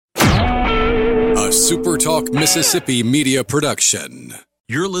a Super Talk Mississippi media production.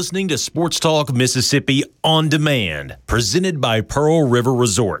 You're listening to Sports Talk Mississippi On Demand, presented by Pearl River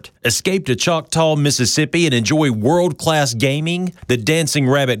Resort. Escape to Choctaw, Mississippi and enjoy world-class gaming, the Dancing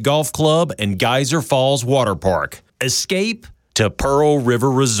Rabbit Golf Club, and Geyser Falls Water Park. Escape to Pearl River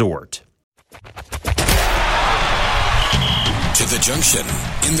Resort. To the junction,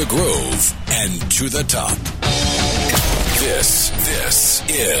 in the Grove, and to the top. This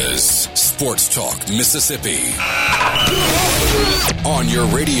is Sports Talk Mississippi. On your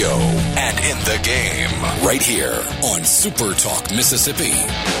radio and in the game, right here on Super Talk Mississippi.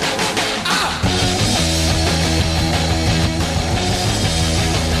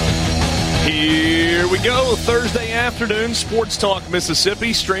 Here we go, Thursday afternoon, Sports Talk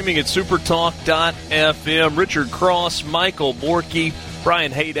Mississippi, streaming at supertalk.fm. Richard Cross, Michael Borky,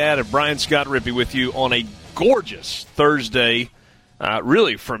 Brian Haydad, and Brian Scott Rippey with you on a gorgeous Thursday,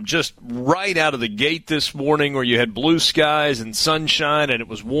 really from just right out of the gate this morning where you had blue skies and sunshine and it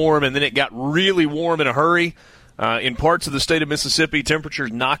was warm, and then it got really warm in a hurry. In parts of the state of Mississippi,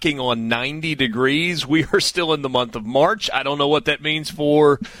 temperatures knocking on 90 degrees. We are still in the month of March. I don't know what that means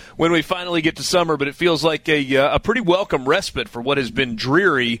for when we finally get to summer, but it feels like a pretty welcome respite for what has been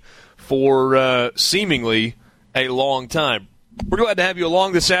dreary for seemingly a long time. We're glad to have you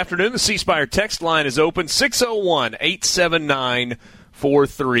along this afternoon. The C Spire text line is open, 601-879-4395.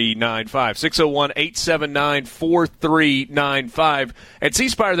 601-879-4395. At C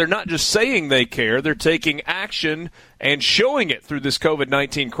Spire, they're not just saying they care, they're taking action and showing it through this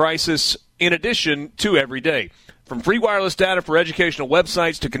COVID-19 crisis in addition to every day. From free wireless data for educational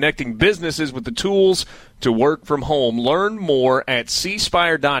websites to connecting businesses with the tools to work from home. Learn more at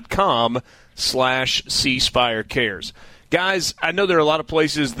cspire.com/cspirecares. Guys, I know there are a lot of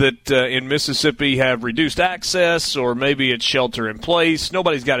places that in Mississippi have reduced access, or maybe it's shelter in place.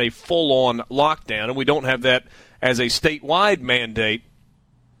 Nobody's got a full-on lockdown, and we don't have that as a statewide mandate.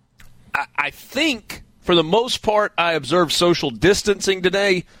 I think, for the most part, I observed social distancing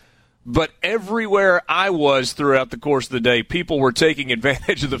today, but everywhere I was throughout the course of the day, people were taking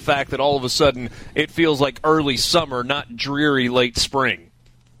advantage of the fact that all of a sudden it feels like early summer, not dreary late spring.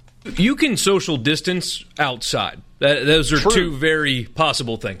 You can social distance outside. Those are True. two very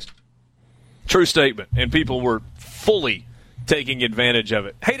possible things. True statement. And people were fully taking advantage of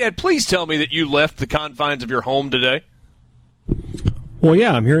it. Hey, Dad, please tell me that you left the confines of your home today. Well,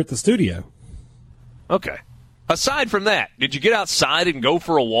 yeah, I'm here at the studio. Okay. Aside from that, did you get outside and go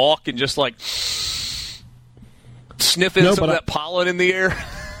for a walk and just, like, sniff in some of that pollen in the air?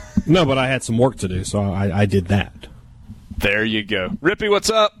 No, but I had some work to do, so I did that. There you go. Rippy, what's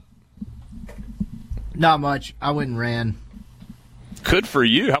up? Not much. I went and ran. Good for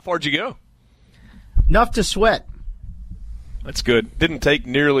you. How far did you go? Enough to sweat. That's good. Didn't take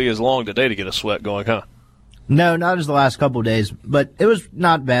nearly as long today to get a sweat going, huh? No, not as the last couple of days, but it was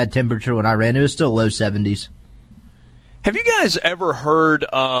not bad temperature when I ran. It was still low 70s. Have you guys ever heard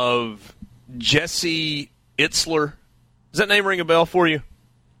of Jesse Itzler? Does that name ring a bell for you?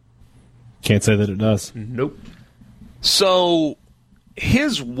 Can't say that it does. Nope. So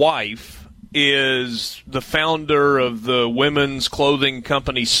his wife is the founder of the women's clothing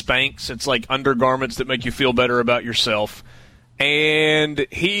company Spanx. It's like undergarments that make you feel better about yourself. And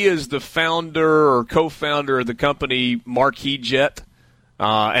he is the founder or co-founder of the company Marquis Jet,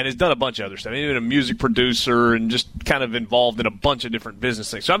 and has done a bunch of other stuff. He's been a music producer and just kind of involved in a bunch of different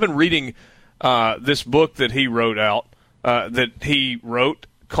business things. So I've been reading this book that he wrote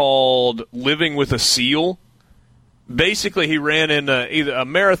called Living with a Seal. Basically, he ran in either a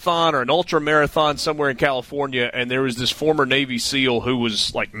marathon or an ultra-marathon somewhere in California, and there was this former Navy SEAL who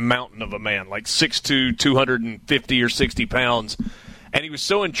was like mountain of a man, like 6'2", 250 or 60 pounds. And he was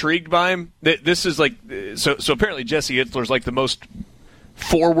so intrigued by him that this is like – so apparently Jesse Itzler is like the most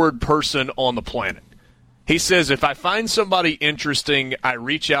forward person on the planet. He says, if I find somebody interesting, I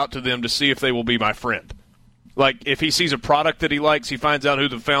reach out to them to see if they will be my friend. Like, if he sees a product that he likes, he finds out who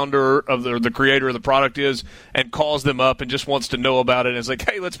the founder of the creator of the product is and calls them up and just wants to know about it. And it's like,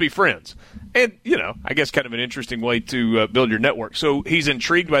 hey, let's be friends. And, I guess kind of an interesting way to build your network. So he's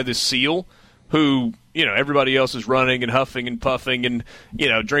intrigued by this SEAL who, everybody else is running and huffing and puffing and,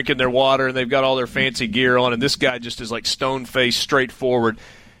 drinking their water, and they've got all their fancy gear on. And this guy just is like stone-faced, straightforward.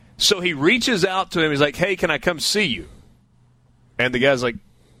 So he reaches out to him. He's like, hey, can I come see you? And the guy's like,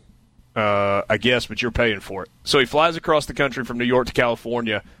 I guess, but you're paying for it. So he flies across the country from New York to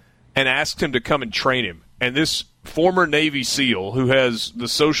California and asks him to come and train him. And this former Navy SEAL, who has the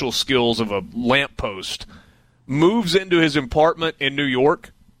social skills of a lamppost, moves into his apartment in New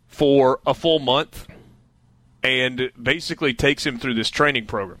York for a full month and basically takes him through this training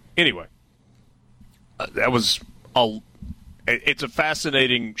program. Anyway, that was it's a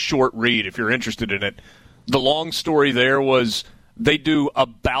fascinating short read if you're interested in it. The long story there was they do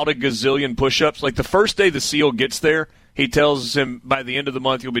about a gazillion push-ups. Like the first day the SEAL gets there, he tells him by the end of the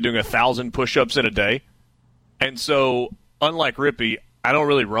month you'll be doing 1,000 push-ups in a day. And so, unlike Rippy, I don't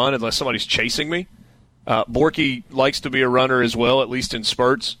really run unless somebody's chasing me. Borky likes to be a runner as well, at least in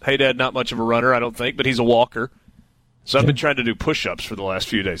spurts. Hey, Dad, not much of a runner, I don't think, but he's a walker. So I've been trying to do push-ups for the last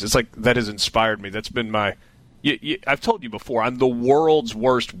few days. It's like that has inspired me. That's been my I've told you before, I'm the world's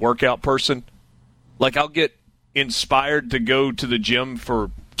worst workout person. Like, I'll get inspired to go to the gym for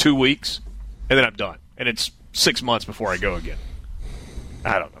 2 weeks, and then I'm done. And it's 6 months before I go again.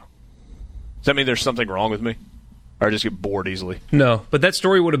 I don't know. Does that mean there's something wrong with me? Or I just get bored easily? No, but that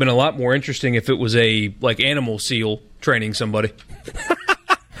story would have been a lot more interesting if it was a, animal SEAL training somebody.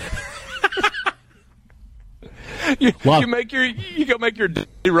 You go make your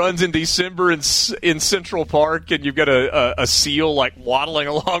runs in December in Central Park, and you've got a seal waddling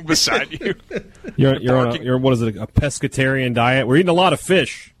along beside you. You're on a pescatarian diet. We're eating a lot of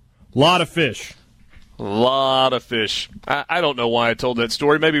fish. Lot of fish. I don't know why I told that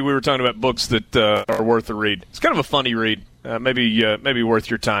story. Maybe we were talking about books that are worth a read. It's kind of a funny read. Maybe worth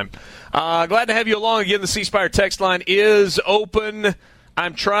your time. Glad to have you along again. The C Spire text line is open.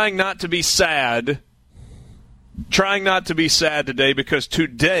 I'm trying not to be sad. Today because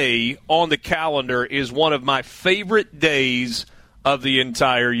today on the calendar is one of my favorite days of the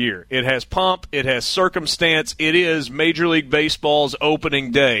entire year. It has pomp. It has circumstance. It is Major League Baseball's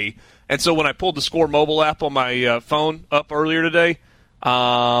opening day. And so when I pulled the Score mobile app on my phone up earlier today,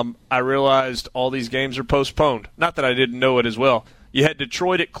 I realized all these games are postponed. Not that I didn't know it as well. You had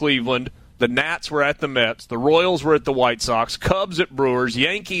Detroit at Cleveland. The Nats were at the Mets. The Royals were at the White Sox. Cubs at Brewers.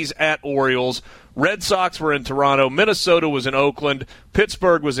 Yankees at Orioles. Red Sox were in Toronto. Minnesota was in Oakland.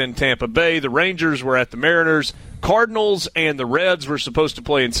 Pittsburgh was in Tampa Bay. The Rangers were at the Mariners. Cardinals and the Reds were supposed to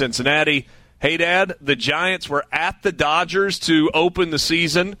play in Cincinnati. Hey, Dad, the Giants were at the Dodgers to open the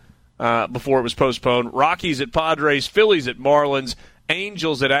season before it was postponed. Rockies at Padres. Phillies at Marlins.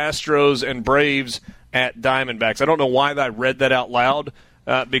 Angels at Astros. And Braves at Diamondbacks. I don't know why I read that out loud.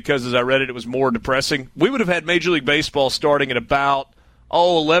 Because as I read it was more depressing. We would have had Major League Baseball starting at about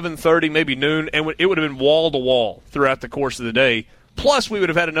 11:30, maybe noon, and it would have been wall-to-wall throughout the course of the day. Plus, we would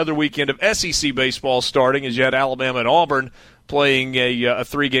have had another weekend of SEC baseball starting as you had Alabama and Auburn playing a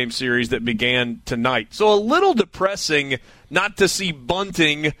three-game series that began tonight. So a little depressing not to see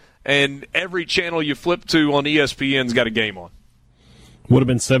bunting, and every channel you flip to on ESPN's got a game on. Would have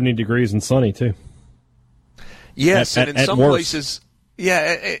been 70 degrees and sunny, too. Yes, and in some places...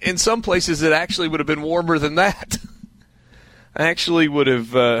 Yeah, in some places it actually would have been warmer than that. Actually would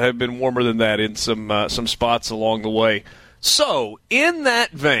have been warmer than that in some spots along the way. So, in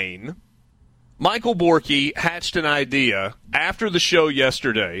that vein, Michael Borky hatched an idea after the show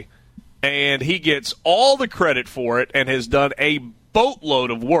yesterday, and he gets all the credit for it and has done a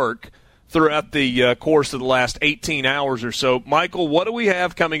boatload of work throughout the course of the last 18 hours or so. Michael, what do we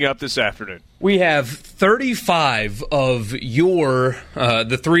have coming up this afternoon? We have 35 of your,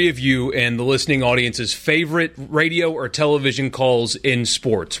 the three of you and the listening audience's favorite radio or television calls in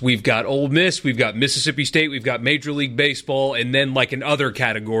sports. We've got Ole Miss, we've got Mississippi State, we've got Major League Baseball, and then an other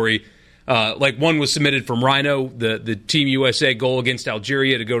category. One was submitted from Rhino, the Team USA goal against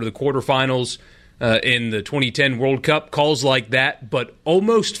Algeria to go to the quarterfinals in the 2010 World Cup. Calls like that, but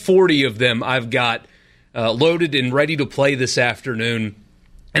almost 40 of them I've got loaded and ready to play this afternoon.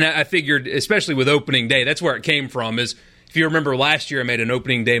 And I figured, especially with opening day, that's where it came from. Is if you remember last year I made an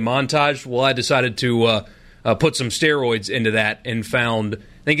opening day montage. Well, I decided to put some steroids into that and found,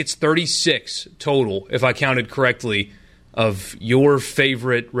 I think it's 36 total, if I counted correctly, of your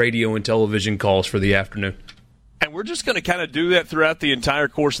favorite radio and television calls for the afternoon. And we're just going to kind of do that throughout the entire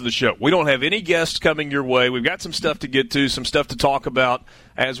course of the show. We don't have any guests coming your way. We've got some stuff to get to, some stuff to talk about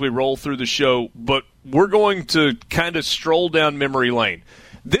as we roll through the show. But we're going to kind of stroll down memory lane.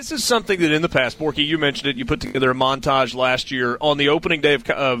 This is something that in the past, Borky, you mentioned it, you put together a montage last year. On the opening day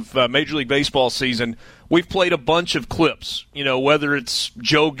of Major League Baseball season, we've played a bunch of clips, whether it's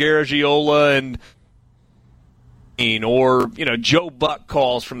Joe Garagiola and or Joe Buck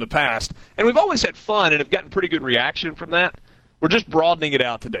calls from the past, and we've always had fun and have gotten pretty good reaction from that. We're just broadening it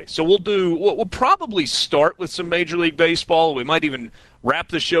out today, so we'll probably start with some Major League Baseball. We might even wrap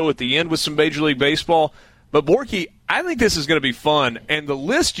the show at the end with some Major League Baseball. But Borky, I think this is going to be fun, and the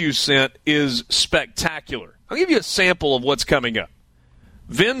list you sent is spectacular. I'll give you a sample of what's coming up: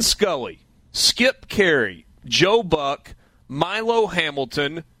 Vin Scully, Skip Carey, Joe Buck, Milo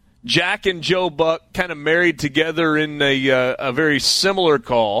Hamilton. Jack and Joe Buck kind of married together in a very similar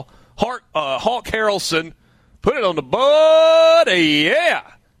call. Hawk Harrelson, put it on the buddy, yeah,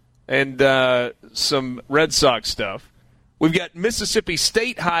 and some Red Sox stuff. We've got Mississippi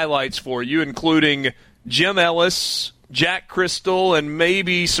State highlights for you, including Jim Ellis, Jack Crystal, and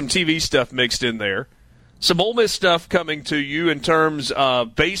maybe some TV stuff mixed in there. Some Ole Miss stuff coming to you in terms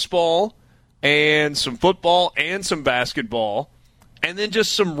of baseball and some football and some basketball. And then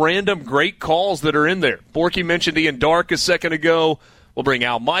just some random great calls that are in there. Borky mentioned Ian Dark a second ago. We'll bring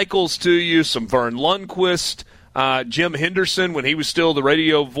Al Michaels to you, some Vern Lundquist, Jim Henderson when he was still the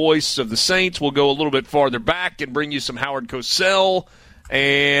radio voice of the Saints. We'll go a little bit farther back and bring you some Howard Cosell.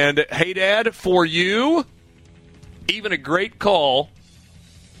 And, hey, Dad, for you, even a great call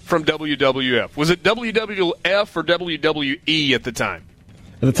from WWF. Was it WWF or WWE at the time?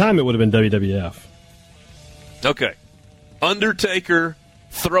 At the time, it would have been WWF. Okay. Undertaker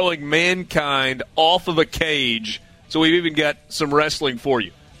throwing Mankind off of a cage. So we've even got some wrestling for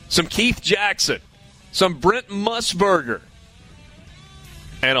you. Some Keith Jackson. Some Brent Musburger.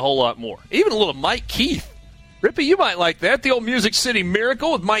 And a whole lot more. Even a little Mike Keith. Rippy, you might like that. The old Music City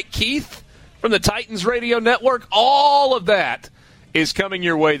Miracle with Mike Keith from the Titans Radio Network. All of that is coming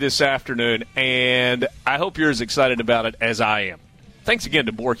your way this afternoon, and I hope you're as excited about it as I am. Thanks again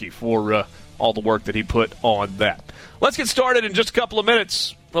to Borky for all the work that he put on that. Let's get started in just a couple of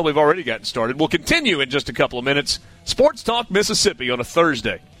minutes. Well, we've already gotten started. We'll continue in just a couple of minutes. Sports Talk Mississippi on a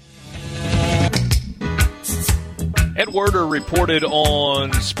Thursday. Ed Werder reported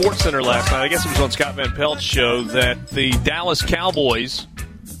on SportsCenter last night, I guess it was on Scott Van Pelt's show, that the Dallas Cowboys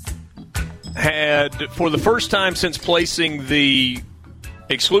had, for the first time since placing the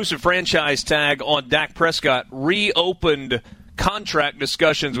exclusive franchise tag on Dak Prescott, reopened contract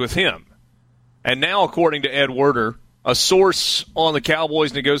discussions with him. And now, according to Ed Werder, a source on the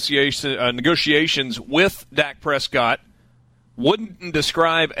Cowboys' negotiations with Dak Prescott wouldn't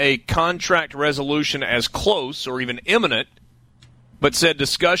describe a contract resolution as close or even imminent, but said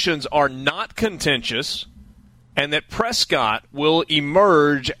discussions are not contentious and that Prescott will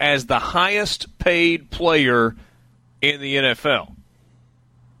emerge as the highest paid player in the NFL.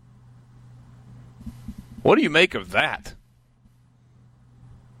 What do you make of that?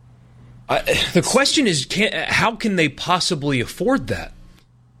 The question is, how can they possibly afford that?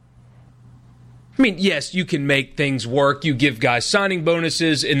 I mean, yes, you can make things work. You give guys signing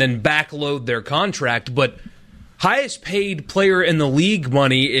bonuses and then backload their contract, but highest paid player in the league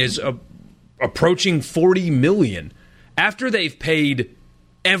money is approaching $40 million. After they've paid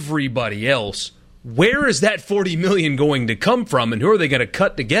everybody else, where is that $40 million going to come from, and who are they going to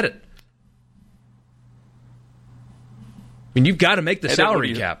cut to get it? I mean, you've got to make the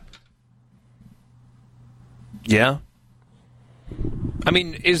salary cap. Yeah. I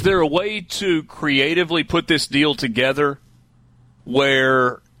mean, is there a way to creatively put this deal together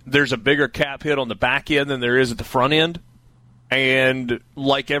where there's a bigger cap hit on the back end than there is at the front end? And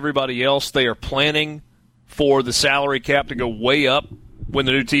like everybody else, they are planning for the salary cap to go way up when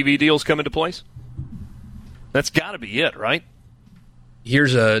the new TV deals come into place? That's got to be it, right?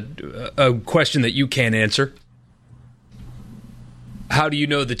 Here's a question that you can't answer. How do you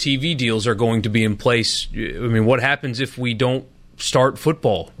know the TV deals are going to be in place? I mean, what happens if we don't start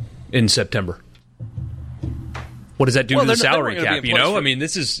football in September? What does that do to the salary cap? You know, I mean,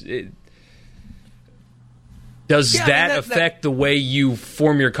 this is. Does that affect the way you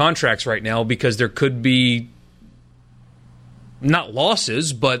form your contracts right now? Because there could be not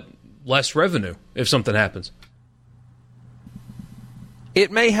losses, but less revenue if something happens.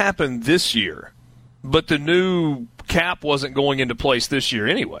 It may happen this year, but the new cap wasn't going into place this year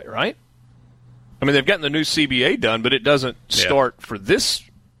anyway, right? I mean, they've gotten the new CBA done, but it doesn't start for this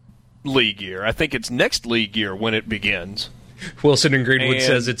league year. I think it's next league year when it begins. Wilson and Greenwood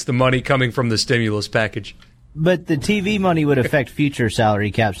says it's the money coming from the stimulus package. But the TV money would affect future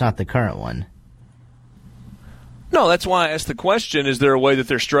salary caps, not the current one. No, that's why I asked the question, is there a way that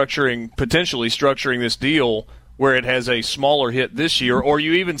they're potentially structuring this deal where it has a smaller hit this year, or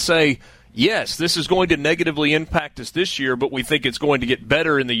you even say, yes, this is going to negatively impact us this year, but we think it's going to get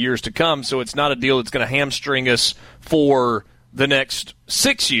better in the years to come, so it's not a deal that's going to hamstring us for the next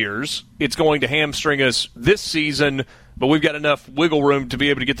 6 years. It's going to hamstring us this season, but we've got enough wiggle room to be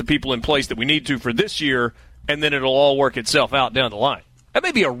able to get the people in place that we need to for this year, and then it'll all work itself out down the line. That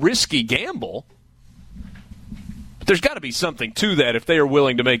may be a risky gamble, but there's got to be something to that if they are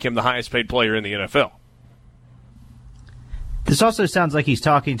willing to make him the highest paid player in the NFL. This also sounds like he's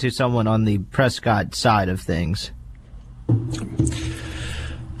talking to someone on the Prescott side of things. I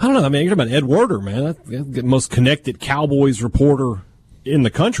don't know. I mean, you're talking about Ed Werder, man. That's the most connected Cowboys reporter in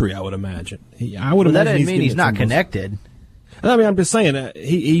the country, I would imagine. That doesn't mean he's not connected. I mean, I'm just saying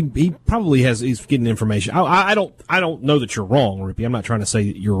he probably he's getting information. I don't know that you're wrong, Rippy. I'm not trying to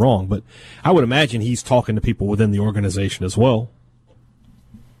say that you're wrong, but I would imagine he's talking to people within the organization as well.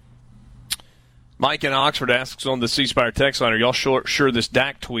 Mike in Oxford asks on the C Spire text line, are y'all sure this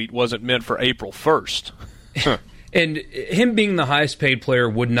Dak tweet wasn't meant for April 1st? And him being the highest paid player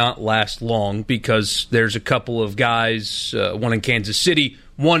would not last long because there's a couple of guys, one in Kansas City,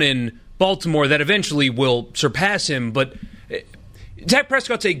 one in Baltimore, that eventually will surpass him. But Dak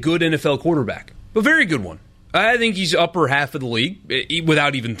Prescott's a good NFL quarterback, a very good one. I think he's upper half of the league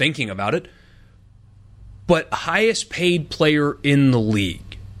without even thinking about it. But highest paid player in the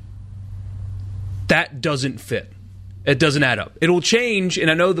league. That doesn't fit. It doesn't add up. It'll change,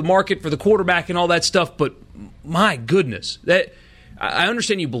 and I know the market for the quarterback and all that stuff, but my goodness, that I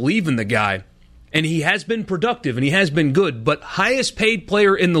understand you believe in the guy, and he has been productive, and he has been good, but highest paid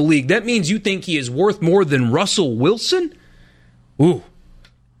player in the league, that means you think he is worth more than Russell Wilson? Ooh.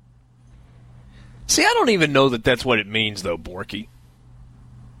 See, I don't even know that that's what it means, though, Borky.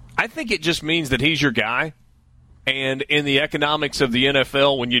 I think it just means that he's your guy, and in the economics of the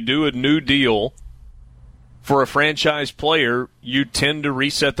NFL, when you do a new deal for a franchise player, you tend to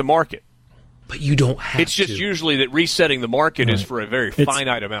reset the market. But you don't have to. It's just usually that resetting the market is for a very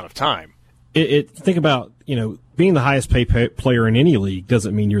finite amount of time. Think about, being the highest paid player in any league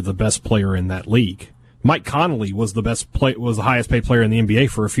doesn't mean you're the best player in that league. Mike Conley was the highest paid player in the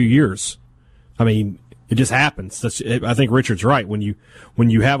NBA for a few years. I mean, it just happens. I think Richard's right. When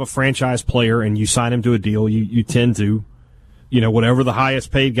you have a franchise player and you sign him to a deal, you tend to, whatever the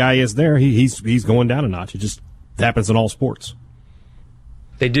highest paid guy is there, he's going down a notch. It just happens in all sports.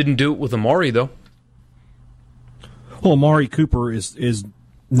 They didn't do it with Amari, though. Well, Amari Cooper is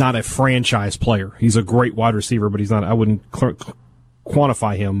not a franchise player. He's a great wide receiver, but he's not. I wouldn't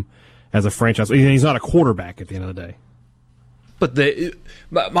quantify him as a franchise. He's not a quarterback at the end of the day.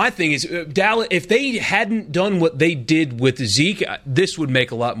 But my thing is, Dallas, if they hadn't done what they did with Zeke, this would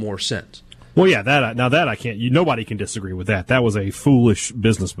make a lot more sense. Well, yeah, that I can't. Nobody can disagree with that. That was a foolish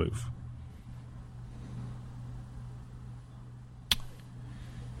business move.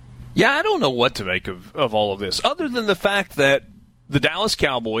 Yeah, I don't know what to make of all of this, other than the fact that the Dallas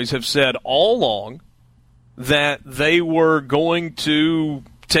Cowboys have said all along that they were going to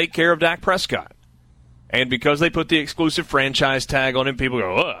take care of Dak Prescott. And because they put the exclusive franchise tag on him, people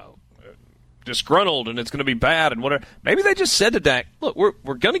go, oh, disgruntled, and it's going to be bad, and whatever. Maybe they just said to Dak, look,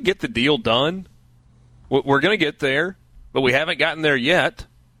 we're going to get the deal done. We're going to get there, but we haven't gotten there yet.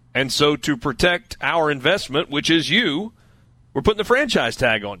 And so to protect our investment, which is you, we're putting the franchise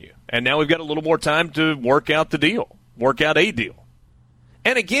tag on you. And now we've got a little more time to work out the deal, work out a deal.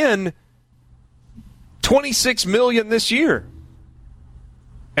 And again, $26 million this year.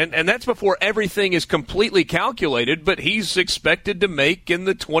 And that's before everything is completely calculated, but he's expected to make in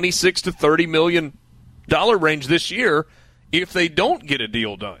the $26 to $30 million range this year if they don't get a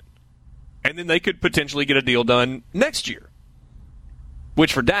deal done. And then they could potentially get a deal done next year,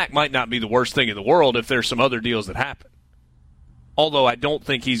 which for Dak might not be the worst thing in the world if there's some other deals that happen. Although I don't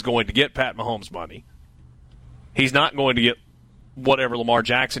think he's going to get Pat Mahomes money. He's not going to get whatever Lamar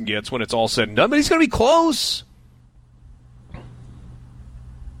Jackson gets when it's all said and done, but he's going to be close.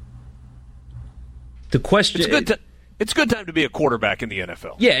 The question it's a good time to be a quarterback in the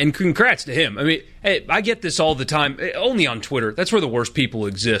NFL. Yeah, and congrats to him. I mean, hey, I get this all the time, only on Twitter. That's where the worst people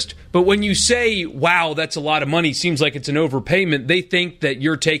exist. But when you say, wow, that's a lot of money, seems like it's an overpayment, they think that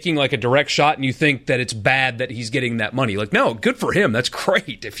you're taking like a direct shot and you think that it's bad that he's getting that money. Like, no, good for him. That's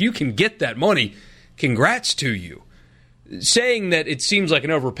great. If you can get that money, congrats to you. Saying that it seems like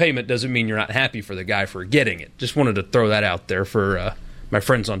an overpayment doesn't mean you're not happy for the guy for getting it. Just wanted to throw that out there for my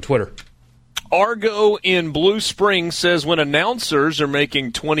friends on Twitter. Argo in Blue Springs says when announcers are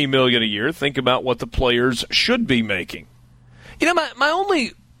making $20 million a year, think about what the players should be making. My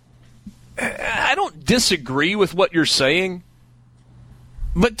only, I don't disagree with what you're saying,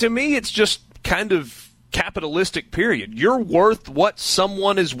 but to me it's just kind of capitalistic, period. You're worth what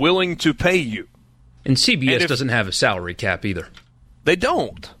someone is willing to pay you. And CBS doesn't have a salary cap either. They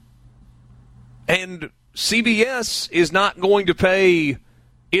don't. And CBS is not going to pay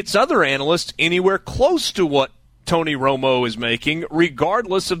its other analysts anywhere close to what Tony Romo is making,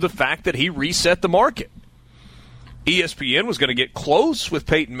 regardless of the fact that he reset the market. ESPN was going to get close with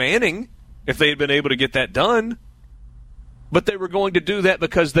Peyton Manning if they had been able to get that done, but they were going to do that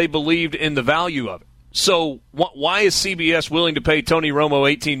because they believed in the value of it. So why is CBS willing to pay Tony Romo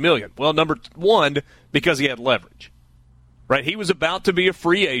 $18 million? Well, number one, because he had leverage. Right? He was about to be a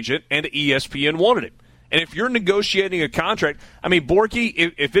free agent, and ESPN wanted him. And if you're negotiating a contract, I mean,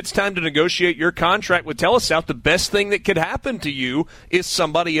 Borky, if it's time to negotiate your contract with Telesouth, the best thing that could happen to you is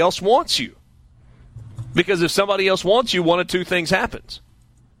somebody else wants you. Because if somebody else wants you, one of two things happens.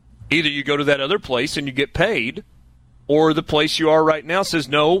 Either you go to that other place and you get paid, or the place you are right now says,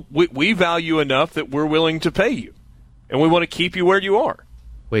 no, we value enough that we're willing to pay you, and we want to keep you where you are.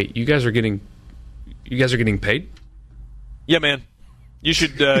 Wait, you guys are getting paid? Yeah, man. You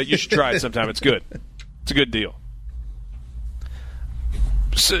should try it sometime. It's good. It's a good deal.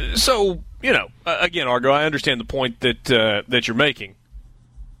 So again, Argo, I understand the point that you're making.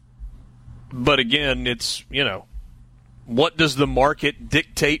 But again, it's, what does the market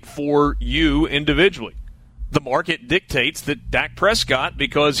dictate for you individually? The market dictates that Dak Prescott,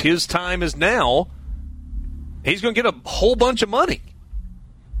 because his time is now, he's going to get a whole bunch of money.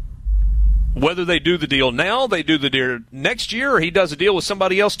 Whether they do the deal now, they do the deal next year, or he does a deal with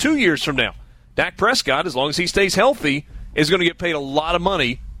somebody else 2 years from now. Dak Prescott, as long as he stays healthy, is going to get paid a lot of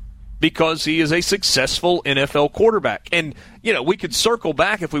money because he is a successful NFL quarterback. And, we could circle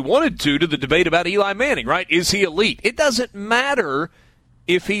back if we wanted to the debate about Eli Manning, right? Is he elite? It doesn't matter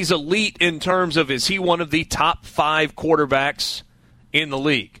if he's elite in terms of is he one of the top 5 quarterbacks in the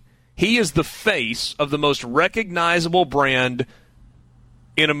league. He is the face of the most recognizable brand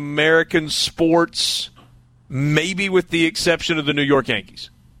in American sports, maybe with the exception of the New York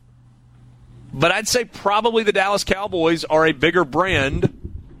Yankees. But I'd say probably the Dallas Cowboys are a bigger brand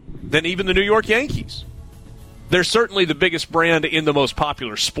than even the New York Yankees. They're certainly the biggest brand in the most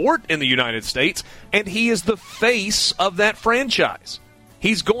popular sport in the United States, and he is the face of that franchise.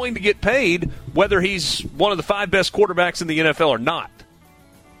 He's going to get paid whether he's one of the 5 best quarterbacks in the NFL or not.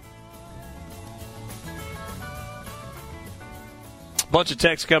 Bunch of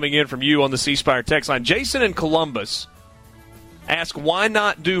texts coming in from you on the C Spire text line. Jason in Columbus ask, why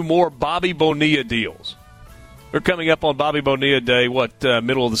not do more Bobby Bonilla deals? We're coming up on Bobby Bonilla Day,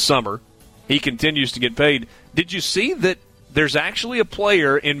 middle of the summer. He continues to get paid. Did you see that there's actually a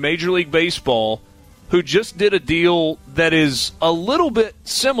player in Major League Baseball who just did a deal that is a little bit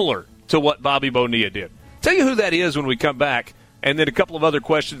similar to what Bobby Bonilla did? Tell you who that is when we come back, and then a couple of other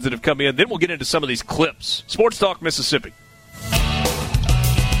questions that have come in. Then we'll get into some of these clips. Sports Talk Mississippi.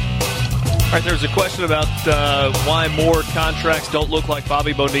 All right, there's a question about why more contracts don't look like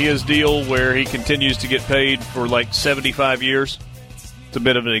Bobby Bonilla's deal, where he continues to get paid for like 75 years. It's a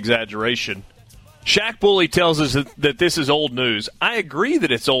bit of an exaggeration. Shaq Bully tells us that this is old news. I agree that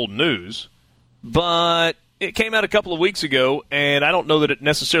it's old news, but it came out a couple of weeks ago, and I don't know that it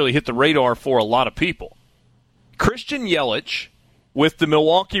necessarily hit the radar for a lot of people. Christian Yelich with the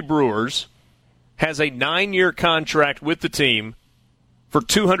Milwaukee Brewers has a 9-year contract with the team for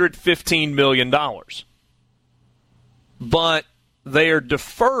 $215 million. But they are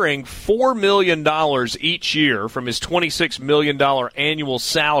deferring $4 million each year from his $26 million annual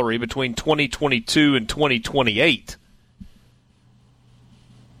salary between 2022 and 2028.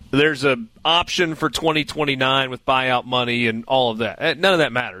 There's an option for 2029 with buyout money and all of that. None of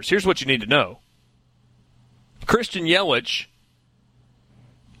that matters. Here's what you need to know. Christian Yelich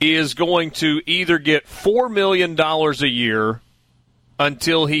is going to either get $4 million a year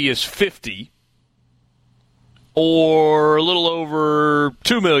until he is 50, or a little over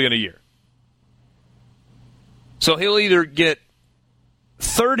 $2 million a year. So he'll either get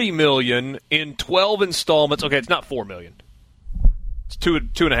 $30 million in 12 installments. Okay, it's not $4 million. It's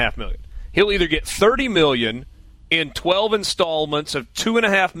 $2.5 million. He'll either get $30 million in 12 installments of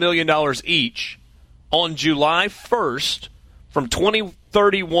 $2.5 million each on July 1st from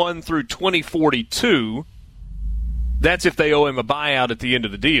 2031 through 2042. That's if they owe him a buyout at the end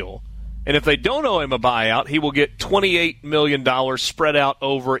of the deal. And if they don't owe him a buyout, he will get $28 million spread out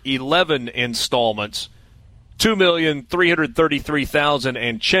over 11 installments, $2,333,000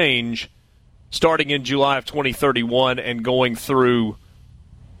 and change, starting in July of 2031 and going through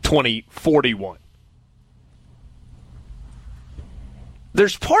 2041.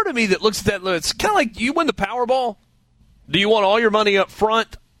 There's part of me that looks at that, it's kind of like you win the Powerball. Do you want all your money up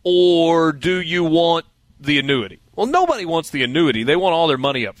front, or do you want the annuity? Well, nobody wants the annuity. They want all their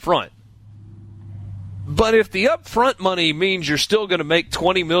money up front. But if the upfront money means you're still going to make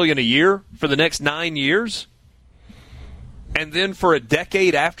 $20 million a year for the next 9 years, and then for a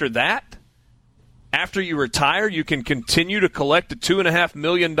decade after that, after you retire, you can continue to collect a $2.5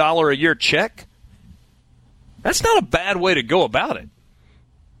 million a year check, that's not a bad way to go about it.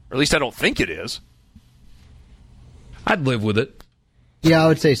 Or at least I don't think it is. I'd live with it. Yeah, I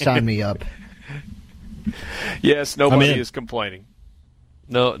would say sign me up. Yes, nobody is complaining.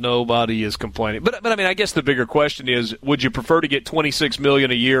 No, nobody is complaining. But I mean, I guess the bigger question is: would you prefer to get $26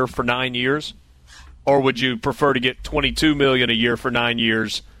 million a year for 9 years, Or would you prefer to get $22 million a year for 9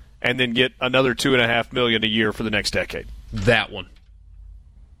 years and then get another $2.5 million a year for the next decade? That one.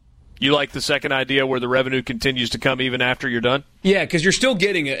 You like the second idea where the revenue continues to come even after you're done? Yeah, because you're still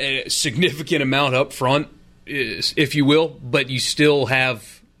getting a significant amount up front, if you will, but you still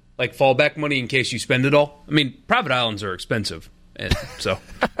have like fallback money in case you spend it all. I mean, private islands are expensive, and so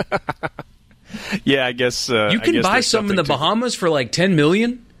yeah, I guess you can buy some in the Bahamas for like $10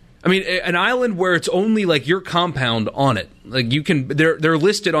 million. I mean, an island where it's only like your compound on it. Like you can, they're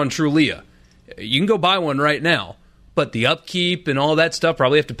listed on Trulia. You can go buy one right now, but the upkeep and all that stuff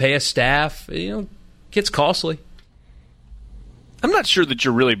probably have to pay a staff. Gets costly. I'm not sure that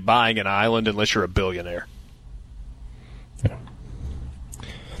you're really buying an island unless you're a billionaire.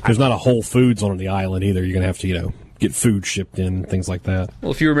 There's not a Whole Foods on the island either. You're going to have to, get food shipped in and things like that.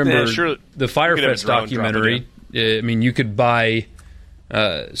 Well, if you remember the Firefest documentary, I mean, you could buy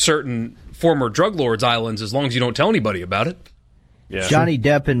certain former drug lords' islands as long as you don't tell anybody about it. Yeah. Johnny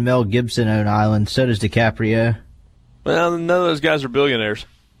Depp and Mel Gibson own islands. So does DiCaprio. Well, none of those guys are billionaires.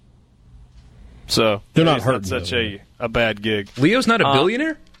 So they're not hurting. Such a bad gig. Leo's not a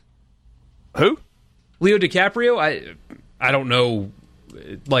billionaire? Who? Leo DiCaprio? I don't know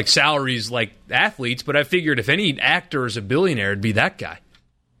like salaries like athletes, but I figured if any actor is a billionaire, it'd be that guy.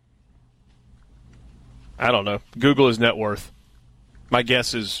 I don't know. Google his net worth. My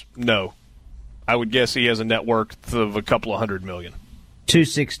guess is no. I would guess he has a net worth of a couple of $100 million.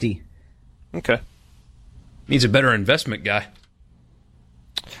 260. Okay. He's a better investment guy.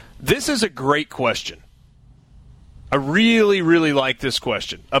 This is a great question. I really, really like this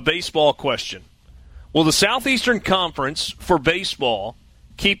question. A baseball question. Will the Southeastern Conference for baseball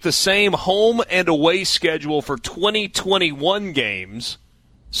keep the same home and away schedule for 2021 games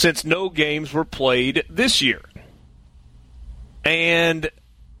since no games were played this year? And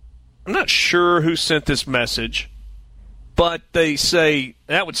I'm not sure who sent this message, but they say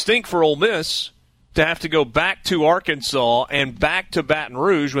that would stink for Ole Miss to have to go back to Arkansas and back to Baton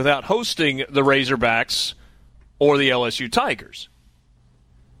Rouge without hosting the Razorbacks or the LSU Tigers.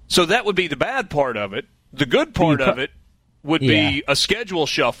 So that would be the bad part of it. The good part of it would be a schedule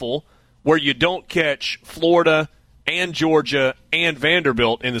shuffle where you don't catch Florida and Georgia and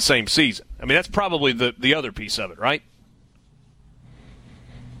Vanderbilt in the same season. I mean, that's probably the other piece of it, right?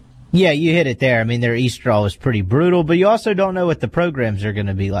 Yeah, you hit it there. I mean, their East draw was pretty brutal, but you also don't know what the programs are going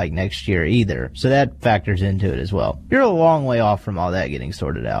to be like next year either. So that factors into it as well. You're a long way off from all that getting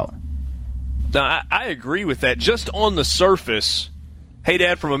sorted out. Now, I agree with that. Just on the surface, hey,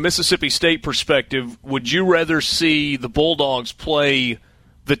 Dad, from a Mississippi State perspective, would you rather see the Bulldogs play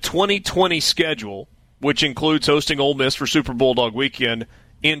the 2020 schedule, which includes hosting Ole Miss for Super Bulldog Weekend,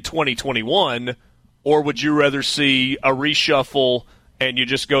 in 2021, or would you rather see a reshuffle and you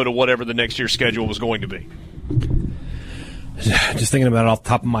just go to whatever the next year's schedule was going to be? Just thinking about it off the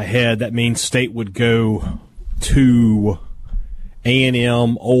top of my head, that means State would go to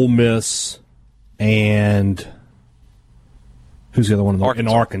A&M, Ole Miss, and who's the other one in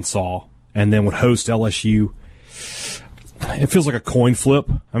Arkansas, and then would host LSU. It feels like a coin flip.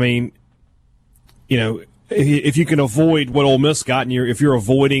 I mean, if you can avoid what Ole Miss got, and if you're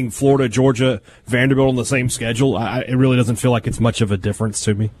avoiding Florida, Georgia, Vanderbilt on the same schedule, it really doesn't feel like it's much of a difference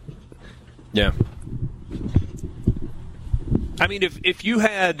to me. Yeah. I mean, if you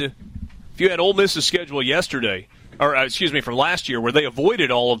had Ole Miss's schedule yesterday, or excuse me, from last year, where they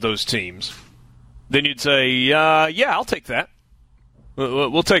avoided all of those teams, then you'd say, yeah, I'll take that.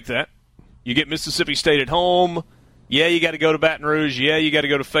 We'll take that. You get Mississippi State at home. Yeah, you got to go to Baton Rouge. Yeah, you got to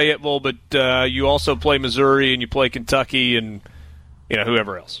go to Fayetteville, but you also play Missouri and you play Kentucky and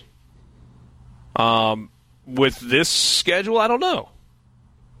whoever else. With this schedule, I don't know.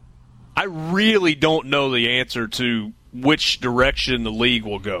 I really don't know the answer to which direction the league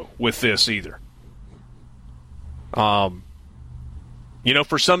will go with this either. For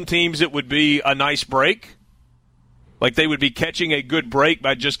some teams it would be a nice break. Like they would be catching a good break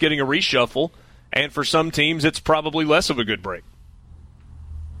by just getting a reshuffle. And for some teams, it's probably less of a good break.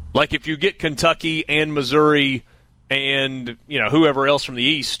 Like if you get Kentucky and Missouri and, whoever else from the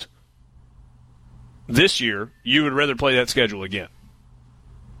East this year, you would rather play that schedule again.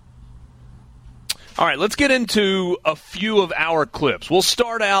 All right, let's get into a few of our clips. We'll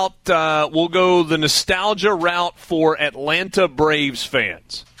start out, we'll go the nostalgia route for Atlanta Braves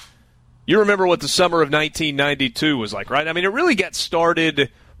fans. You remember what the summer of 1992 was like, right? I mean, it really got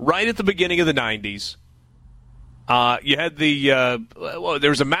started right at the beginning of the 90s. You had there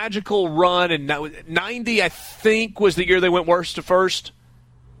was a magical run, and 90, I think, was the year they went worst to first.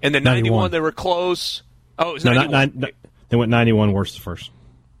 And then 91, they were close. Oh, it was 91. They went 91 worst to first.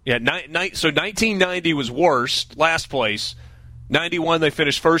 Yeah, so 1990 was worst, last place. 91, they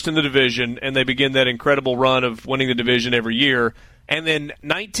finished first in the division, and they begin that incredible run of winning the division every year. And then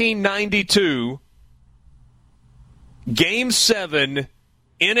 1992, Game 7,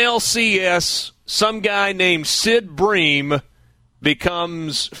 NLCS, some guy named Sid Bream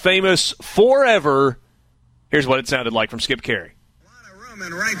becomes famous forever. Here's what it sounded like from Skip Carey. A lot of room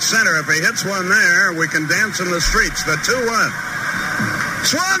in right center. If he hits one there, we can dance in the streets. The 2-1.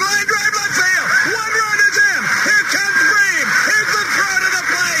 Swung line drive left field. One run is in. Here comes Bream. Here's the throw to the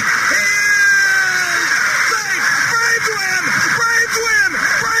plate. He is safe. Braves win. Braves win.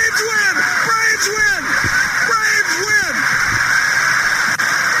 Braves win. Braves win. Braves win.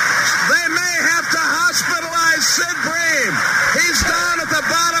 They may have to hospitalize Sid Bream. He's down at the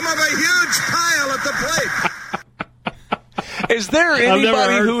bottom of a huge pile at the plate. Is there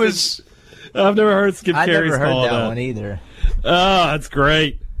anybody who is... I've never heard Skip I've Carey's never heard call that one either. Oh, that's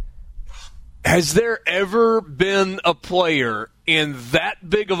great. Has there ever been a player in that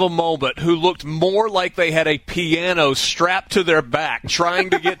big of a moment who looked more like they had a piano strapped to their back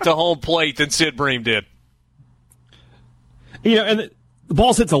trying to get to home plate than Sid Bream did? You know, and the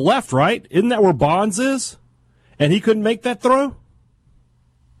ball's hit to left, right? Isn't that where Bonds is? And he couldn't make that throw?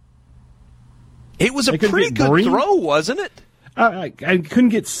 It was a pretty good throw, wasn't it? I couldn't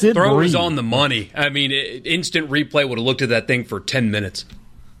get Sid Throw Bream. was on the money. I mean, instant replay would have looked at that thing for 10 minutes.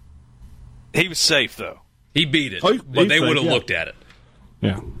 He was safe, though. He beat it, Oh, but they safe, would have yeah. looked at it.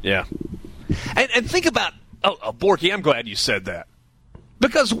 Yeah. Yeah. And think about, Borky, I'm glad you said that.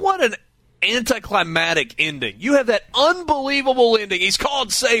 Because what an anticlimactic ending. You have that unbelievable ending. He's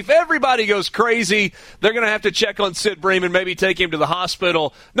called safe. Everybody goes crazy. They're going to have to check on Sid Bream and maybe take him to the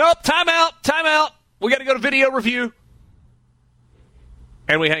hospital. Nope, timeout. We got to go to video review.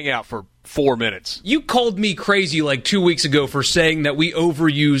 And we hang out for 4 minutes. You called me crazy like 2 weeks ago for saying that we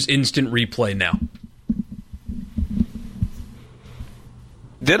overuse instant replay now.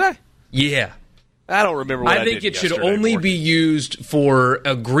 Did I? Yeah. I don't remember what I think did it should yesterday, only Borky. be used for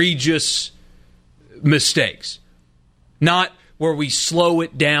egregious mistakes. Not where we slow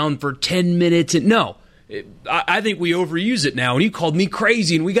it down for 10 minutes. No. I think we overuse it now, and you called me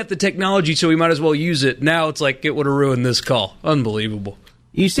crazy, and we got the technology, so we might as well use it. Now it's like it would have ruined this call. Unbelievable.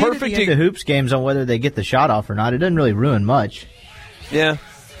 You see it at the end of hoops games on whether they get the shot off or not. It doesn't really ruin much. Yeah.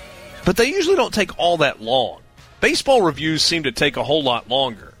 But they usually don't take all that long. Baseball reviews seem to take a whole lot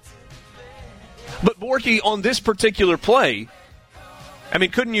longer. But, Borky, on this particular play, I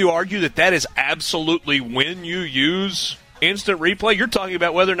mean, couldn't you argue that is absolutely when you use instant replay? You're talking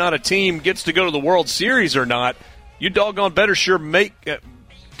about whether or not a team gets to go to the World Series or not. You doggone better make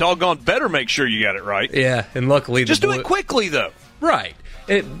sure you got it right. Yeah, and luckily... Just do it quickly, though. Right.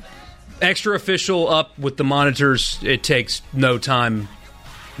 Extra official up with the monitors, it takes no time.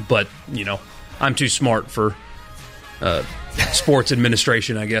 But, I'm too smart for sports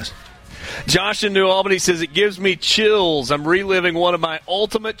administration, I guess. Josh in New Albany says, it gives me chills. I'm reliving one of my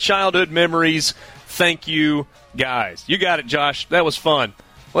ultimate childhood memories. Thank you, guys. You got it, Josh. That was fun.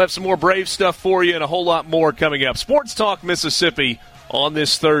 We'll have some more Brave stuff for you and a whole lot more coming up. Sports Talk Mississippi on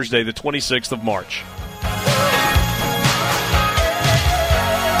this Thursday, the 26th of March.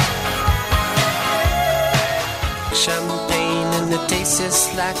 Champagne and it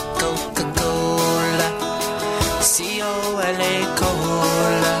tastes like Coca-Cola,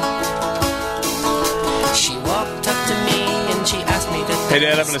 Cola. She walked up to me and she asked me to... Hey,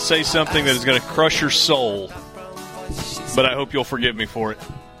 Dad, I'm going to say something that is going to crush your soul, but I hope you'll forgive me for it.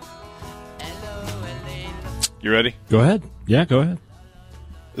 You ready? Go ahead. Yeah, go ahead.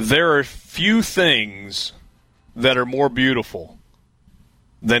 There are few things that are more beautiful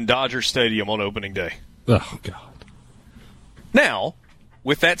than Dodger Stadium on opening day. Oh, God. Now,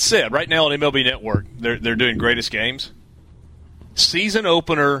 with that said, right now on MLB Network, they're doing greatest games. Season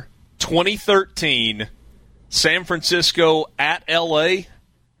opener 2013, San Francisco at L.A.,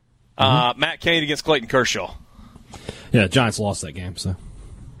 Matt Cain against Clayton Kershaw. Yeah, Giants lost that game, so.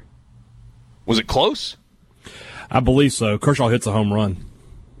 Was it close? I believe so. Kershaw hits a home run.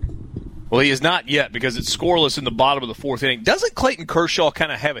 Well, he is not yet because it's scoreless in the bottom of the fourth inning. Doesn't Clayton Kershaw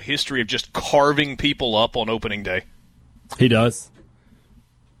kind of have a history of just carving people up on opening day? He does.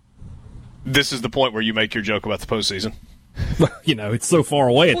 This is the point where you make your joke about the postseason. It's so far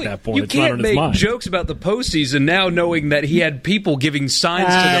away at that point. You it's not can't in his make mind. jokes about the postseason now knowing that he had people giving signs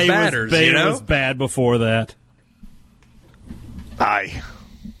to the batters. It was bad before that. Aye.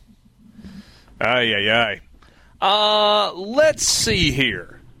 Let's see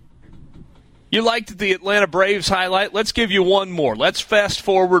here. You liked the Atlanta Braves highlight. Let's give you one more. Let's fast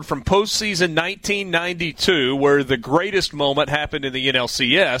forward from postseason 1992, where the greatest moment happened in the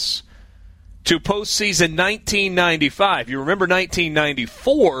NLCS, to postseason 1995. You remember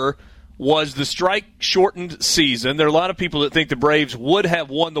 1994 was the strike-shortened season. There are a lot of people that think the Braves would have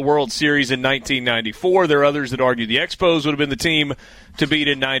won the World Series in 1994. There are others that argue the Expos would have been the team to beat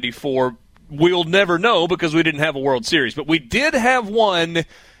in 94. We'll never know because we didn't have a World Series. But we did have one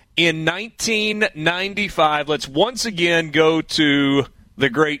in 1995. Let's once again go to the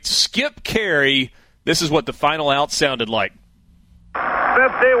great Skip Carey. This is what the final out sounded like.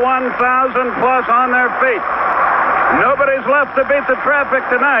 51,000 plus on their feet. Nobody's left to beat the traffic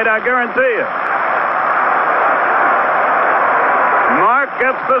tonight, I guarantee you. Mark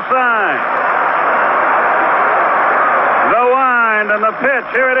gets the sign. The wind and the pitch,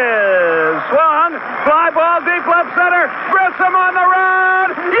 here it is. Swung, fly ball deep left center. Grissom on the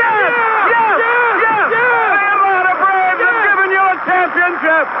run. Yes! Yes! Yes! The Atlanta Braves have given you a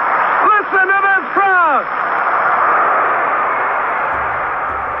championship. Listen to this crowd.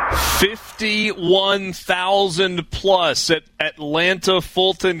 51,000 plus at Atlanta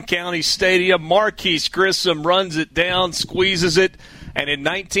Fulton County Stadium. Marquise Grissom runs it down, squeezes it, and in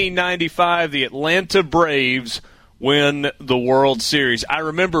 1995, the Atlanta Braves win the World Series. I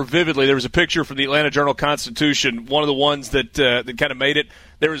remember vividly, there was a picture from the Atlanta Journal-Constitution, one of the ones that kind of made it.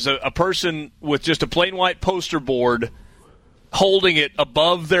 There was a person with just a plain white poster board holding it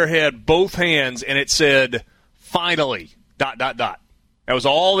above their head, both hands, and it said, "Finally, ... That was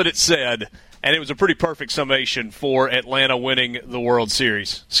all that it said, and it was a pretty perfect summation for Atlanta winning the World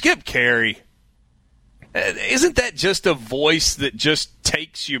Series. Skip Carey, isn't that just a voice that just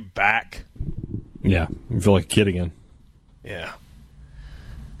takes you back? Yeah, you feel like a kid again. Yeah.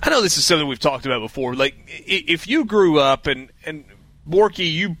 I know this is something we've talked about before. Like, if you grew up, and Borky,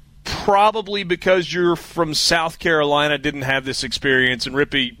 you probably, because you're from South Carolina, didn't have this experience, and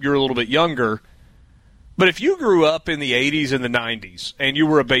Rippy, you're a little bit younger. But if you grew up in the 80s and the 90s and you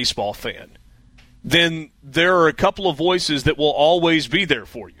were a baseball fan, then there are a couple of voices that will always be there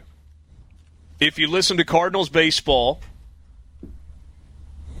for you. If you listen to Cardinals baseball,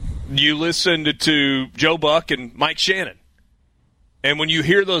 you listened to Joe Buck and Mike Shannon. And when you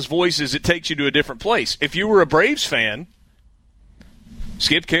hear those voices, it takes you to a different place. If you were a Braves fan,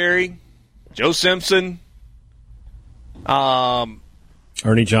 Skip Carey, Joe Simpson,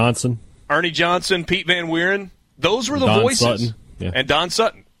 Ernie Johnson, Pete Van Wieren, those were the Don voices. Sutton. Yeah. And Don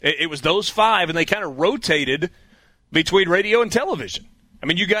Sutton. It was those five, and they kind of rotated between radio and television. I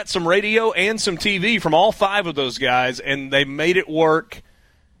mean, you got some radio and some TV from all five of those guys, and they made it work.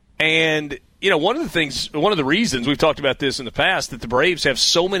 And, you know, one of the reasons, we've talked about this in the past, that the Braves have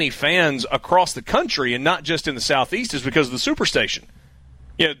so many fans across the country and not just in the Southeast is because of the Superstation.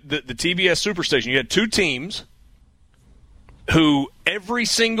 You know, the TBS Superstation. You had two teams who every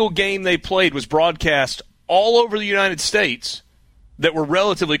single game they played was broadcast all over the United States that were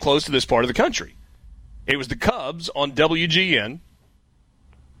relatively close to this part of the country. It was the Cubs on WGN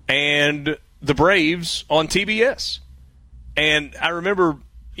and the Braves on TBS. And I remember,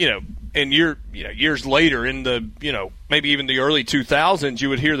 years later in the, maybe even the early 2000s, you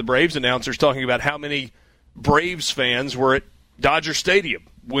would hear the Braves announcers talking about how many Braves fans were at Dodger Stadium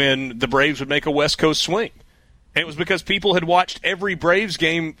when the Braves would make a West Coast swing. And it was because people had watched every Braves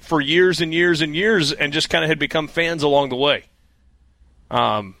game for years and years and years and just kind of had become fans along the way.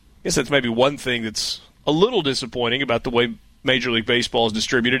 I guess that's maybe one thing that's a little disappointing about the way Major League Baseball is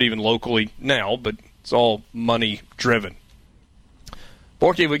distributed, even locally now, but it's all money-driven.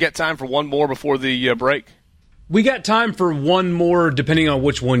 Borky, we got time for one more before the break? We got time for one more, depending on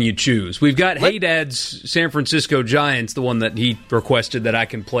which one you choose. We've got Hey Dad's San Francisco Giants, the one that he requested that I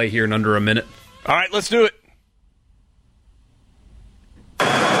can play here in under a minute. All right, let's do it.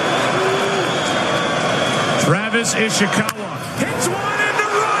 Travis Ishikawa hits one into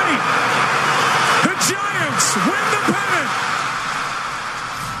right. The Giants win the pennant.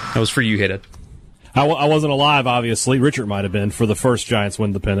 That was for you, Hey Dad. I wasn't alive, obviously. Richard might have been for the first Giants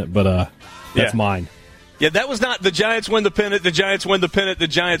win the pennant, but that's mine. Yeah, that was not the Giants win the pennant, the Giants win the pennant, the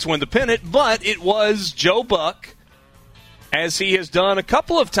Giants win the pennant, but it was Joe Buck, as he has done a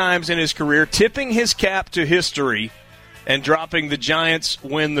couple of times in his career, tipping his cap to history and dropping the Giants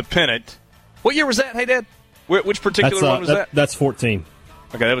win the pennant. What year was that, Hey Dad? Which particular one was that? That's 14.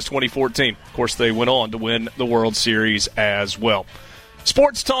 Okay, that was 2014. Of course, they went on to win the World Series as well.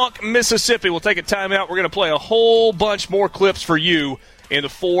 Sports Talk Mississippi. We'll take a timeout. We're going to play a whole bunch more clips for you in the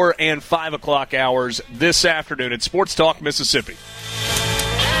 4 and 5 o'clock hours this afternoon at Sports Talk Mississippi.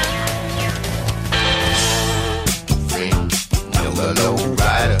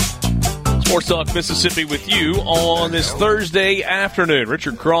 Sports Talk Mississippi with you on this Thursday afternoon.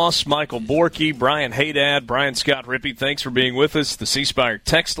 Richard Cross, Michael Borky, Brian Haydad, Brian Scott Rippey, thanks for being with us. The C Spire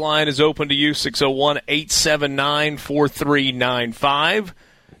text line is open to you, 601-879-4395.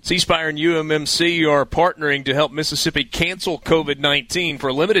 C Spire and UMMC are partnering to help Mississippi cancel COVID-19 for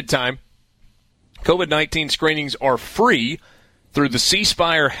a limited time. COVID-19 screenings are free through the C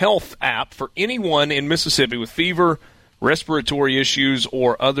Spire Health app for anyone in Mississippi with fever, respiratory issues,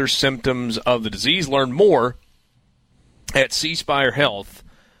 or other symptoms of the disease. Learn more at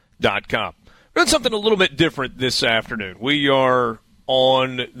cspirehealth.com. We're doing something a little bit different this afternoon. We are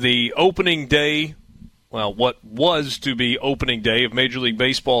on the opening day, well, what was to be opening day of Major League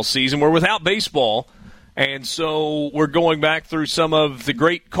Baseball season. We're without baseball, and so we're going back through some of the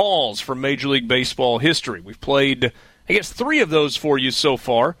great calls from Major League Baseball history. We've played, I guess, 3 of those for you so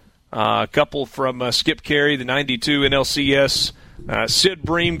far. A couple from Skip Carey, the 92 NLCS. Sid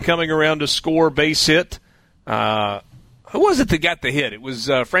Bream coming around to score base hit. Who was it that got the hit? It was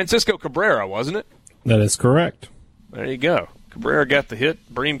Francisco Cabrera, wasn't it? That is correct. There you go. Cabrera got the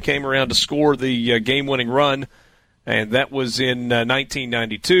hit. Bream came around to score the game-winning run, and that was in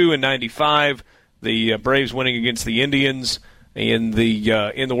 1992 and 95. The Braves winning against the Indians in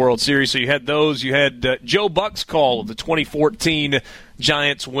the World Series. So you had those. You had Joe Buck's call of the 2014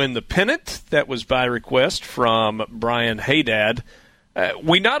 Giants win the pennant. That was by request from Brian Haydad.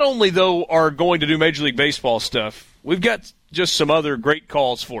 We not only, though, are going to do Major League Baseball stuff, we've got just some other great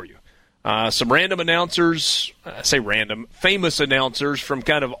calls for you. Some random announcers, I say random, famous announcers from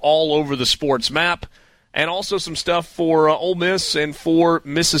kind of all over the sports map, and also some stuff for Ole Miss and for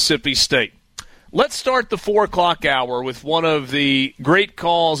Mississippi State. Let's start the 4 o'clock hour with one of the great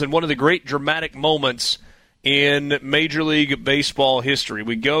calls and one of the great dramatic moments in Major League Baseball history.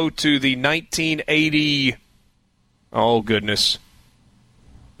 We go to the 1980, oh goodness,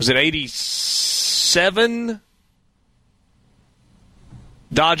 was it 87?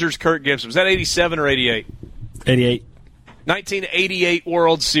 Dodgers, Kirk Gibson. Was that 87 or 88? 88. 1988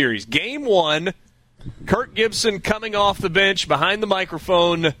 World Series. Game 1, Kirk Gibson coming off the bench behind the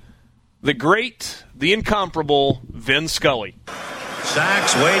microphone. The great, the incomparable Vin Scully.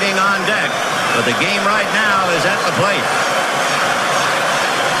 Sachs waiting on deck, but the game right now is at the plate.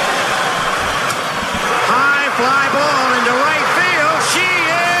 High fly ball into right field. She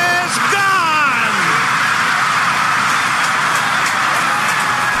is gone!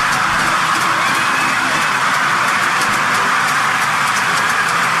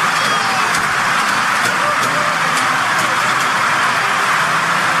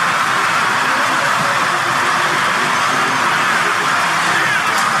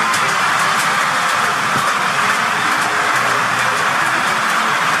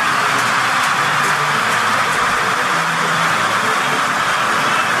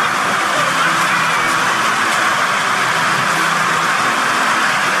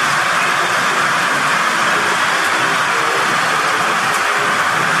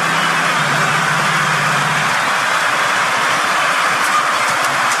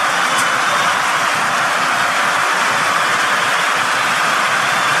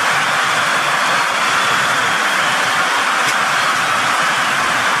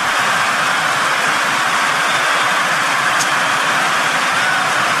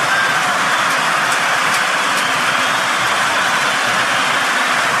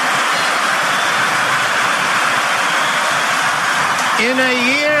 In a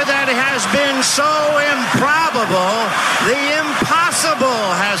year that has been so improbable, the impossible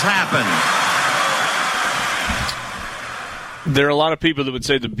has happened. There are a lot of people that would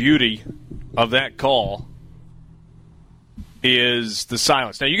say the beauty of that call is the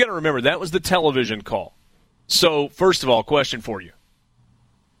silence. Now, you got to remember, that was the television call. So, first of all, question for you.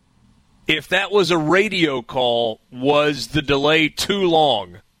 If that was a radio call, was the delay too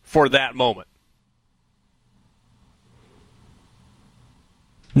long for that moment?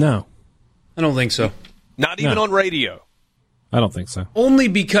 No. I don't think so. Not even on radio? I don't think so. Only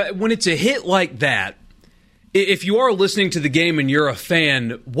because when it's a hit like that, if you are listening to the game and you're a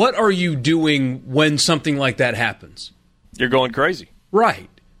fan, what are you doing when something like that happens? You're going crazy. Right.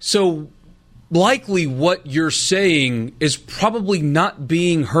 So likely what you're saying is probably not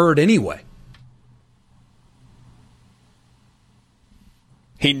being heard anyway.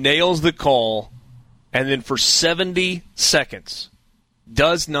 He nails the call, and then for 70 seconds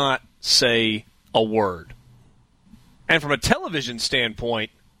does not say a word. And from a television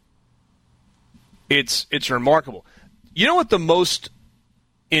standpoint, it's remarkable. You know what the most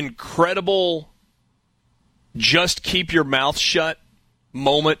incredible just keep your mouth shut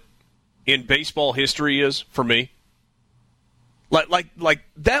moment in baseball history is for me? Like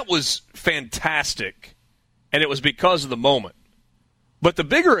that was fantastic, and it was because of the moment. But the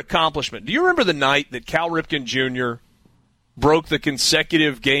bigger accomplishment, do you remember the night that Cal Ripken Jr. broke the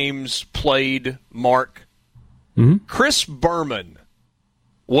consecutive games played mark? Mm-hmm. Chris Berman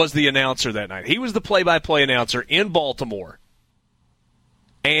was the announcer that night. He was the play-by-play announcer in Baltimore.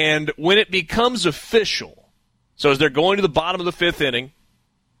 And when it becomes official, so as they're going to the bottom of the fifth inning,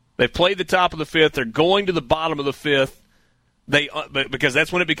 they've played the top of the fifth, they're going to the bottom of the fifth, because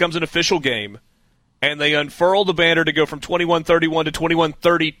that's when it becomes an official game, and they unfurl the banner to go from 21-31 to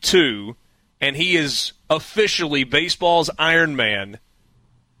 21-32, and he is officially baseball's Iron Man.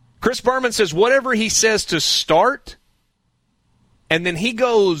 Chris Berman says whatever he says to start, and then he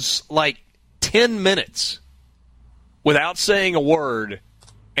goes like 10 minutes without saying a word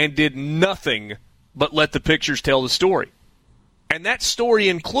and did nothing but let the pictures tell the story. And that story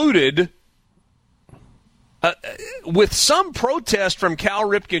included, with some protest from Cal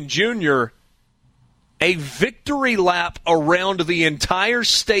Ripken Jr., a victory lap around the entire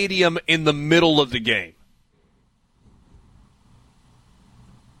stadium in the middle of the game.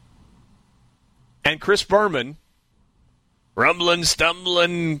 And Chris Berman, rumbling,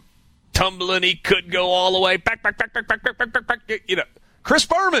 stumbling, tumbling, he could go all the way back. You know, Chris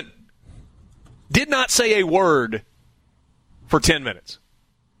Berman did not say a word for 10 minutes.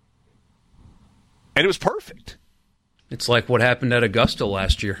 And it was perfect. It's like what happened at Augusta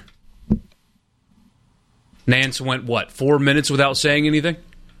last year. Nance went, 4 minutes without saying anything?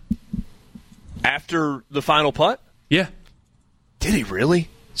 After the final putt? Yeah. Did he really?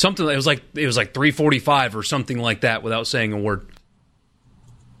 Something. It was like 3:45 or something like that without saying a word.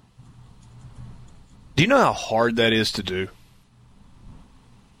 Do you know how hard that is to do?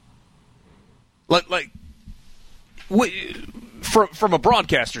 From a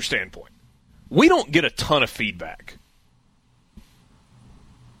broadcaster standpoint, we don't get a ton of feedback.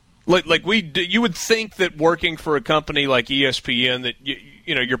 You would think that working for a company like ESPN, that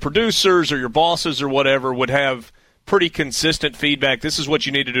you know your producers or your bosses or whatever would have pretty consistent feedback. This is what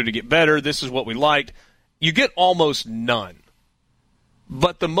you need to do to get better. This is what we liked. You get almost none.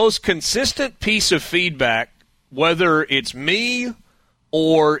 But the most consistent piece of feedback, whether it's me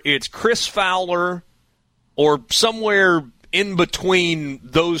or it's Chris Fowler or somewhere in between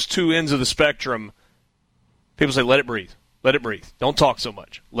those two ends of the spectrum, people say, let it breathe. Let it breathe. Don't talk so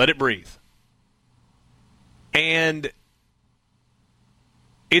much. Let it breathe. And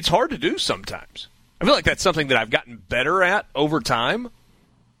it's hard to do sometimes. I feel like that's something that I've gotten better at over time.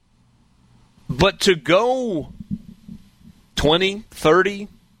 But to go 20, 30,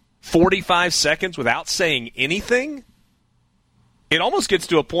 45 seconds without saying anything, it almost gets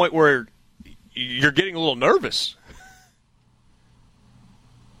to a point where you're getting a little nervous.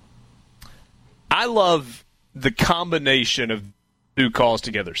 I love the combination of two calls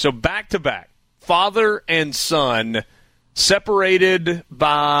together. So back-to-back, father and son, separated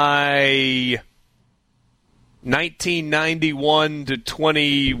by 1991 to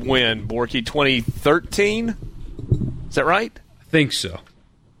 20 when, Borky? 2013? Is that right? I think so.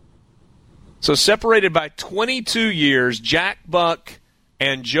 So separated by 22 years, Jack Buck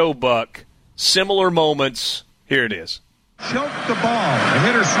and Joe Buck, similar moments. Here it is. Choke the ball. The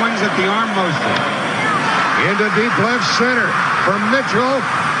hitter swings at the arm motion. Into deep left center for Mitchell.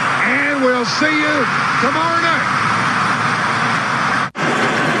 And we'll see you tomorrow night.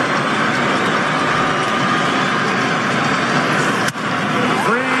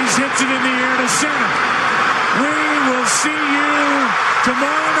 Freese hits it in the air to center. We will see you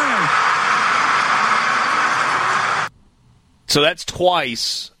tomorrow night. So that's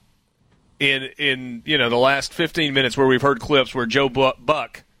twice in the last 15 minutes where we've heard clips where Joe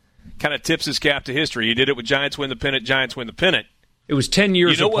Buck kind of tips his cap to history. He did it with Giants win the pennant, Giants win the pennant. It was 10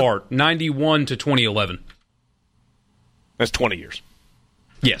 years apart, 91 to 2011. That's 20 years.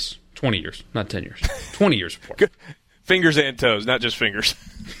 Yes, 20 years, not 10 years. 20 years apart. Fingers and toes, not just fingers.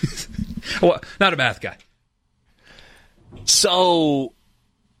 Well, not a math guy. So,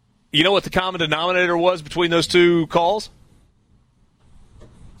 you know what the common denominator was between those two calls?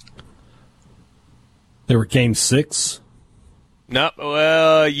 They were game 6.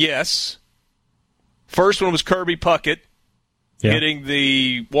 No, yes. First one was Kirby Puckett hitting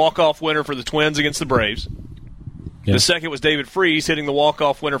the walk-off winner for the Twins against the Braves. Yeah. The second was David Freese hitting the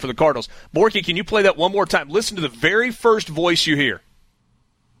walk-off winner for the Cardinals. Borky, can you play that one more time? Listen to the very first voice you hear.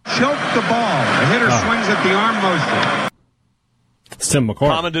 Choke the ball. The hitter swings at the arm motion. It's Tim McCarver.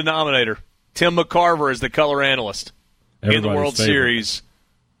 Common denominator. Tim McCarver is the color analyst in the World Series.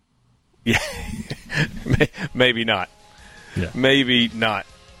 Yeah, maybe not. Yeah. Maybe not.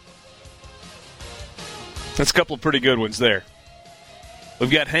 That's a couple of pretty good ones there. We've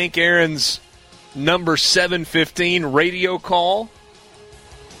got Hank Aaron's number 715 radio call.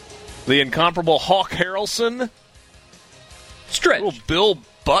 The incomparable Hawk Harrelson. Stretch. Little Bill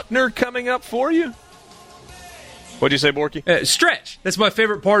Buckner coming up for you. What'd you say, Borky? Stretch. That's my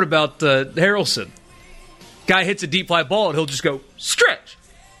favorite part about Harrelson. Guy hits a deep fly ball and he'll just go, stretch.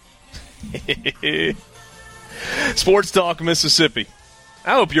 Sports Talk Mississippi.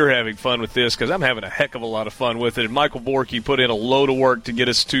 I hope you're having fun with this because I'm having a heck of a lot of fun with it. And Michael Borky put in a load of work to get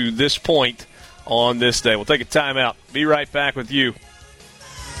us to this point on this day. We'll take a timeout. Be right back with you.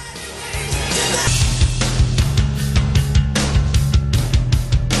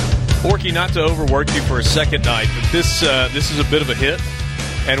 Borky, not to overwork you for a second night, but this is a bit of a hit,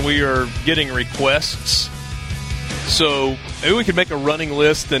 and we are getting requests. So maybe we could make a running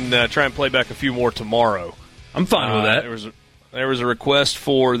list and try and play back a few more tomorrow. I'm fine with that. There was a request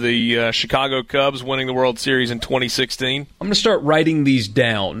for the Chicago Cubs winning the World Series in 2016. I'm going to start writing these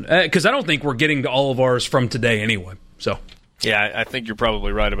down because I don't think we're getting to all of ours from today anyway. So, yeah, I think you're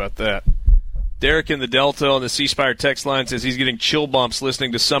probably right about that. Derek in the Delta on the C Spire text line says he's getting chill bumps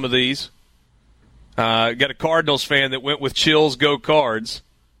listening to some of these. Got a Cardinals fan that went with chills, go Cards.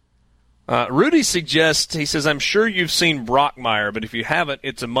 Rudy suggests, he says, I'm sure you've seen Brockmire, but if you haven't,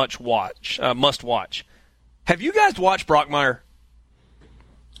 it's a must watch. Have you guys watched Brockmire?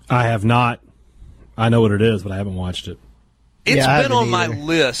 I have not. I know what it is, but I haven't watched it. It's been on my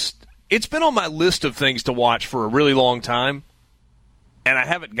list. It's been on my list of things to watch for a really long time, and I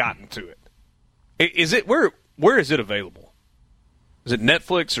haven't gotten to it. Is it where is it available? Is it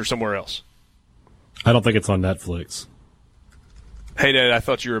Netflix or somewhere else? I don't think it's on Netflix. Hey, Dad, I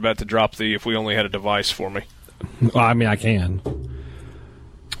thought you were about to drop the if we only had a device for me. Well, I mean, I can.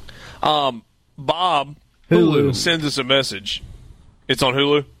 Bob Hulu sends us a message. It's on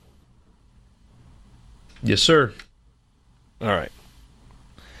Hulu? Yes, sir. All right.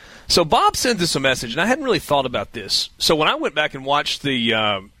 So Bob sent us a message, and I hadn't really thought about this. So when I went back and watched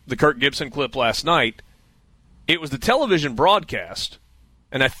the Kirk Gibson clip last night, it was the television broadcast,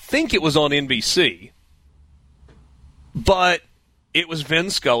 and I think it was on NBC, but it was Vin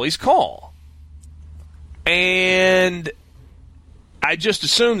Scully's call. And I just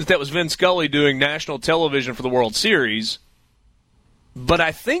assumed that was Vin Scully doing national television for the World Series. But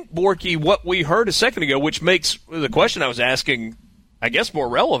I think, Borky, what we heard a second ago, which makes the question I was asking, I guess, more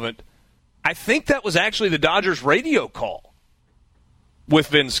relevant, I think that was actually the Dodgers radio call with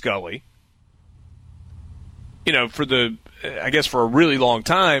Vin Scully. You know, for a really long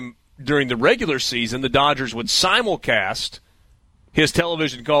time during the regular season, the Dodgers would simulcast his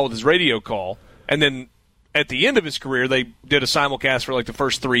television call with his radio call, and then at the end of his career, they did a simulcast for like the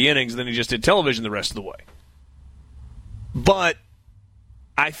first 3 innings, and then he just did television the rest of the way. But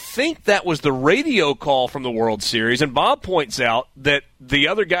I think that was the radio call from the World Series, and Bob points out that the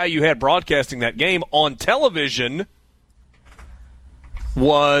other guy you had broadcasting that game on television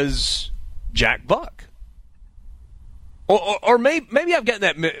was Jack Buck. Or maybe I've gotten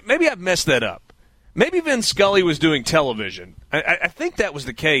that. Maybe I've messed that up. Maybe Vin Scully was doing television. I think that was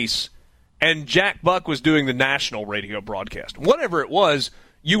the case, and Jack Buck was doing the national radio broadcast. Whatever it was,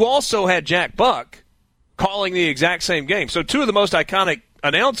 you also had Jack Buck calling the exact same game. So 2 of the most iconic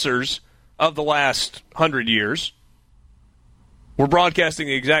announcers of the last 100 years were broadcasting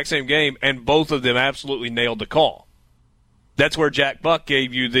the exact same game, and both of them absolutely nailed the call. That's where Jack Buck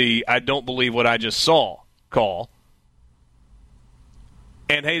gave you the I don't believe what I just saw call.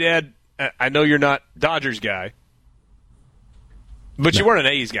 And, hey, Dad, I know you're not Dodgers guy, but you weren't an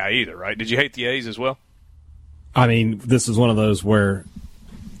A's guy either, right? Did you hate the A's as well? I mean, this is one of those where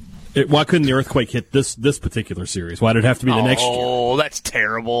why couldn't the earthquake hit this particular series? Why did it have to be the next year? Oh, that's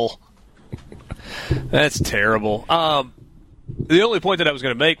terrible. That's terrible. The only point that I was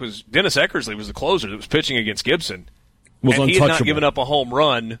going to make was Dennis Eckersley was the closer that was pitching against Gibson. Was and untouchable. He had not given up a home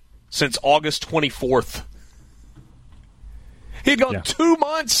run since August 24th. He'd gone 2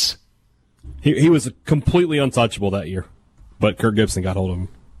 months. He was completely untouchable that year, but Kirk Gibson got hold of him.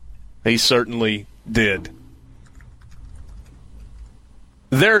 He certainly did.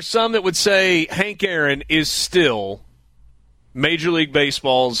 There are some that would say Hank Aaron is still Major League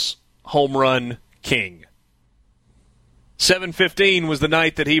Baseball's home run king. 715 was the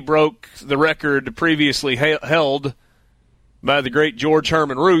night that he broke the record previously held by the great George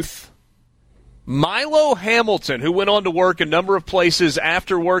Herman Ruth. Milo Hamilton, who went on to work a number of places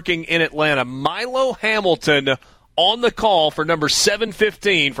after working in Atlanta. Milo Hamilton on the call for number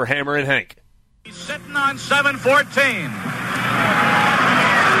 715 for Hammer and Hank. He's sitting on 714.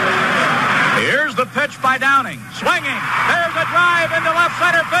 Here's the pitch by Downing. Swinging. There's a drive into left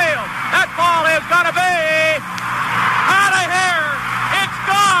center field. That ball is going to be out of here. It's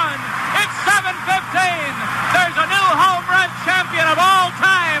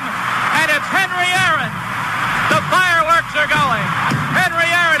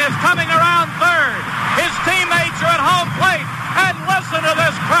to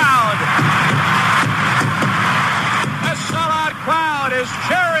this crowd. This sellout crowd is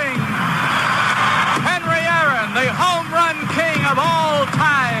cheering Henry Aaron, the home run king of all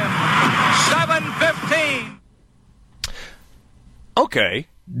time. 7:15. Okay.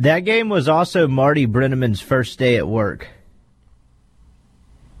 That game was also Marty Brenneman's first day at work.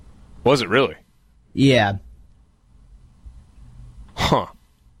 Was it really? Yeah. Huh.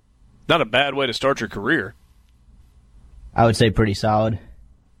 Not a bad way to start your career. I would say pretty solid.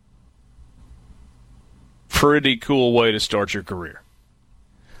 Pretty cool way to start your career.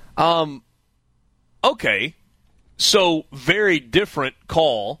 Okay. So, very different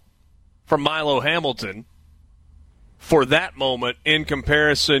call from Milo Hamilton for that moment in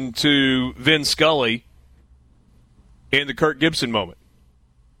comparison to Vin Scully in the Kirk Gibson moment.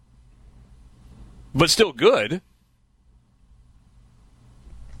 But still good.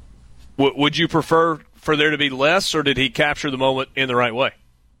 Would you prefer for there to be less, or did he capture the moment in the right way?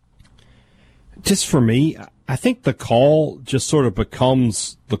 Just for me, I think the call just sort of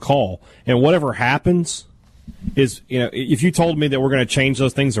becomes the call. And whatever happens is, if you told me that we're going to change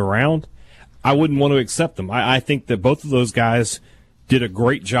those things around, I wouldn't want to accept them. I think that both of those guys did a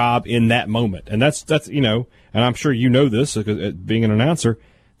great job in that moment. And that's and I'm sure you know this, being an announcer,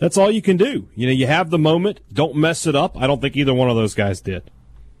 that's all you can do. You have the moment, don't mess it up. I don't think either one of those guys did.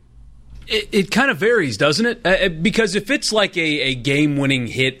 It kind of varies, doesn't it? Because if it's like a game-winning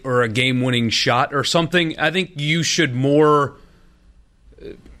hit or a game-winning shot or something, I think you should more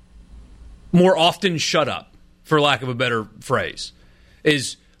often shut up, for lack of a better phrase,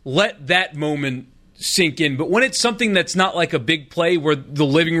 is let that moment sink in. But when it's something that's not like a big play where the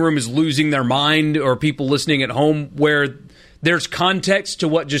living room is losing their mind, or people listening at home where there's context to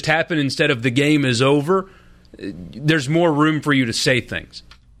what just happened instead of the game is over, there's more room for you to say things.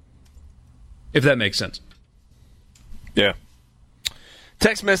 If that makes sense. Yeah.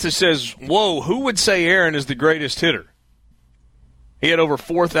 Text message says, whoa, who would say Aaron is the greatest hitter? He had over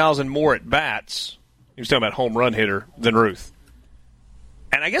 4,000 more at-bats. He was talking about home run hitter than Ruth.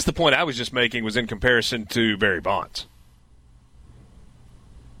 And I guess the point I was just making was in comparison to Barry Bonds.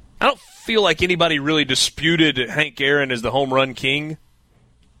 I don't feel like anybody really disputed Hank Aaron as the home run king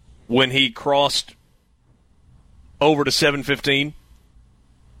when he crossed over to 715.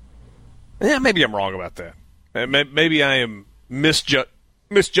 Yeah, maybe I'm wrong about that. Maybe I am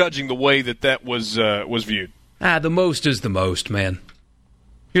misjudging the way that was viewed. The most is the most, man.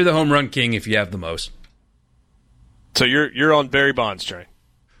 You're the home run king if you have the most. So you're on Barry Bonds train.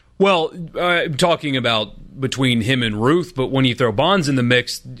 Well, I'm talking about between him and Ruth, but when you throw Bonds in the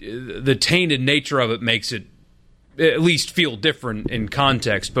mix, the tainted nature of it makes it at least feel different in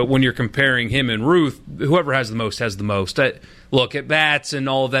context. But when you're comparing him and Ruth, whoever has the most has the most. Look, at bats and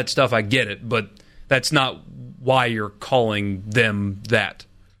all of that stuff, I get it, but that's not why you're calling them that.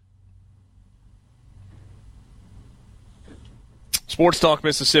 Sports Talk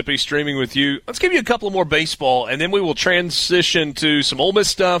Mississippi streaming with you. Let's give you a couple more baseball, and then we will transition to some Ole Miss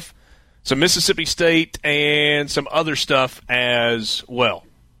stuff, some Mississippi State, and some other stuff as well.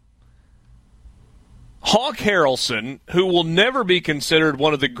 Hawk Harrelson, who will never be considered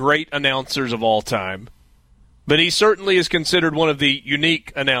one of the great announcers of all time, but he certainly is considered one of the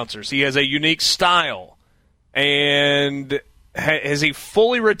unique announcers. He has a unique style. And has he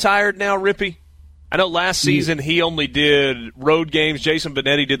fully retired now, Rippy? I know last season he only did road games. Jason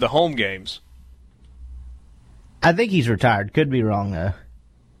Benetti did the home games. I think he's retired. Could be wrong, though.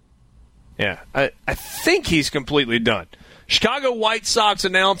 Yeah, I think he's completely done. Chicago White Sox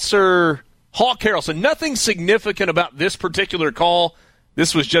announcer Hawk Harrelson. Nothing significant about this particular call.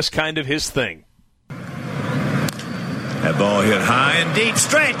 This was just kind of his thing. That ball hit high and deep.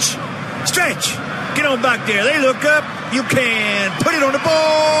 Stretch! Stretch! Get on back there. They look up. You can put it on the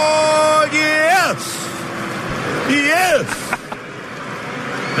board. Yes! Yes!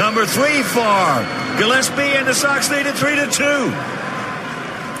 Number 3 for Gillespie, and the Sox lead at 3-2.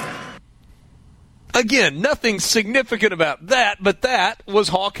 Again, nothing significant about that, but that was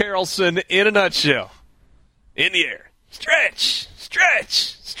Hawk Harrelson in a nutshell. In the air. Stretch!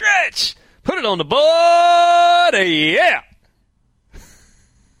 Stretch! Stretch! Put it on the board. Yeah!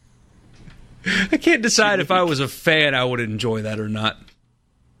 I can't decide if I was a fan I would enjoy that or not.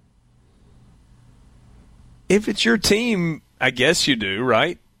 If it's your team, I guess you do,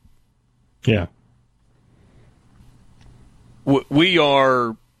 right? Yeah. We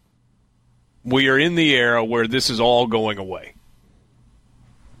are in the era where this is all going away.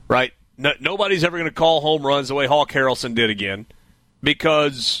 Right? Nobody's ever going to call home runs the way Hawk Harrelson did again.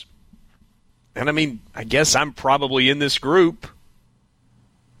 Because, and I mean, I guess I'm probably in this group.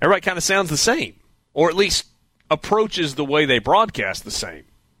 Everybody kind of sounds the same. Or at least approaches the way they broadcast the same.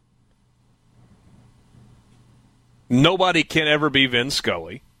 Nobody can ever be Vin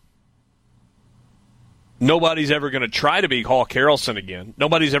Scully. Nobody's ever going to try to be Hawk Harrelson again.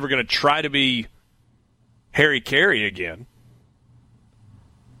 Nobody's ever going to try to be Harry Carey again.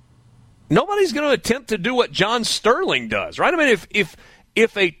 Nobody's going to attempt to do what John Sterling does, right? I mean,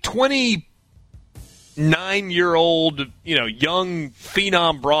 if a 29-year-old, young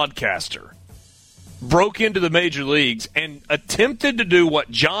phenom broadcaster broke into the major leagues and attempted to do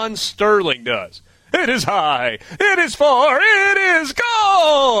what John Sterling does, it is high, it is far, it is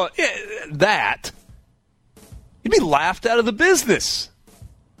gone, that, you'd be laughed out of the business.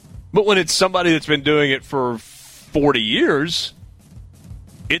 But when it's somebody that's been doing it for 40 years,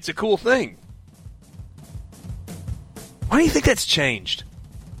 it's a cool thing. Why do you think that's changed?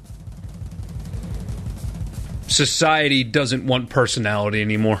 Society doesn't want personality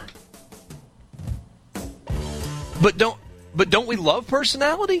anymore. But don't we love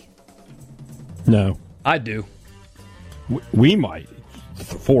personality? No. I do. We might. The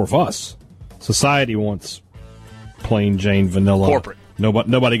four of us. Society wants plain Jane vanilla. Corporate.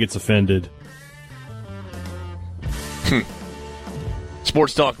 Nobody gets offended.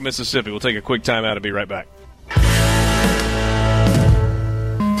 Sports Talk Mississippi. We'll take a quick time out and be right back. I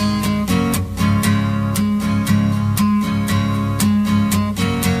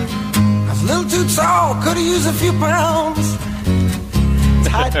was a little too tall, could have used a few pounds.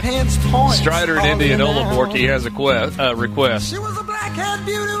 Tight pants points. Strider in Indianola, Borky has a request. She was a black-haired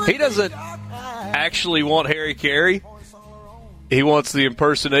beauty. He doesn't actually want Harry Carey. He wants the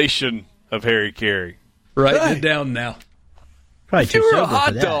impersonation of Harry Carey. Writing it down now. Probably if you were a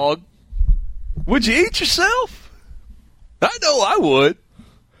hot dog, would you eat yourself? I know I would.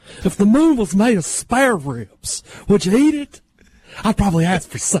 If the moon was made of spare ribs, would you eat it? I'd probably ask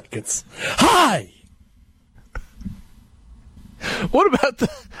for seconds. Hi! What about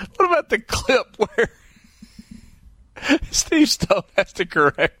the clip where Steve Stone has to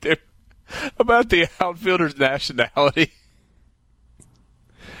correct him about the outfielder's nationality?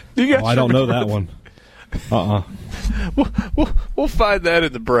 Do you guys I don't know that one. We'll find that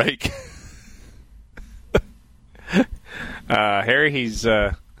in the break. Harry, he's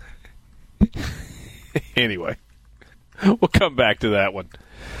anyway. We'll come back to that one.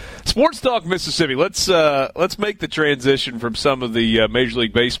 Sports Talk Mississippi. Let's make the transition from some of the Major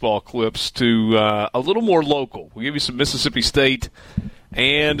League Baseball clips to a little more local. We'll give you some Mississippi State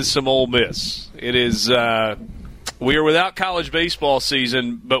and some Ole Miss. It is we are without college baseball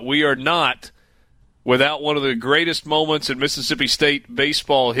season, but we are not without one of the greatest moments in Mississippi State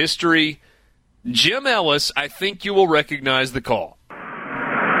baseball history. Jim Ellis, I think you will recognize the call.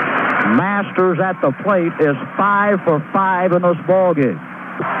 Masters at the plate is 5 for 5 in this ballgame.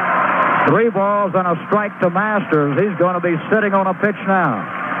 3 balls and a strike to Masters. He's going to be sitting on a pitch now.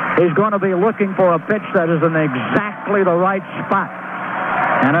 He's going to be looking for a pitch that is in exactly the right spot.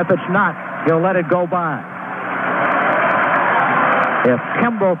 And if it's not, he'll let it go by. If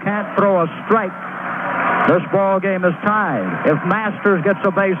Kimball can't throw a strike, this ball game is tied. If Masters gets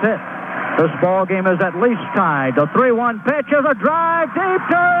a base hit, this ball game is at least tied. The 3-1 pitch is a drive deep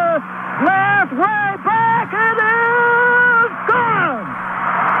to left, way back. It is gone.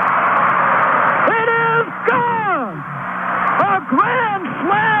 It is gone. A grand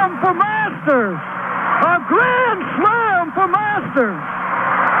slam for Masters. A grand slam for Masters.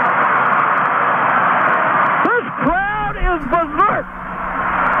 This crowd is berserk.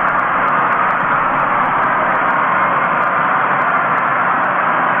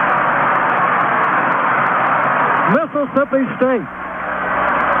 Mississippi State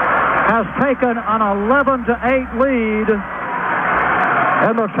has taken an 11-8 lead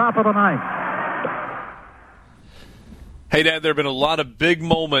in the top of the ninth. Hey, Dad, there have been a lot of big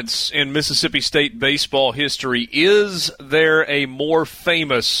moments in Mississippi State baseball history. Is there a more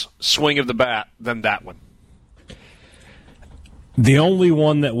famous swing of the bat than that one? The only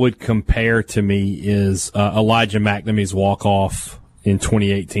one that would compare to me is Elijah McNamee's walk-off in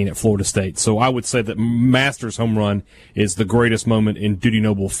 2018 at Florida State. So I would say that Masters home run is the greatest moment in Dudy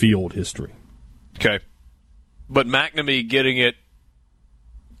Noble Field history. Okay. But McNamee getting it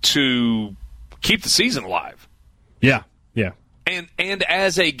to keep the season alive. Yeah, yeah. And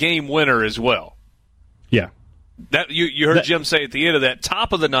as a game winner as well. Yeah. That you heard Jim say at the end of that,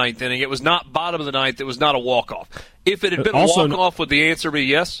 top of the ninth inning, it was not bottom of the ninth, it was not a walk-off. If it had been also, a walk-off, would the answer be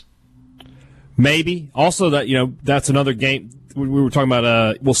yes? Maybe. Also, that that's another game. We were talking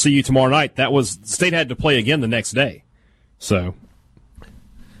about we'll see you tomorrow night. That was State had to play again the next day. So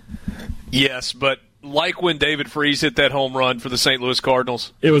yes, but like when David Freese hit that home run for the St. Louis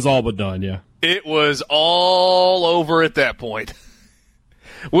Cardinals, it was all but done. Yeah. It was all over at that point.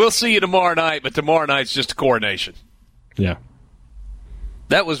 We'll see you tomorrow night, but tomorrow night's just a coronation. Yeah.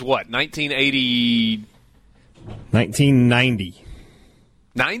 That was what, 1980? 1990.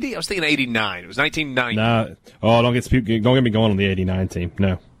 90? I was thinking 89. It was 1990. Nah. Oh, don't get me going on the 89 team.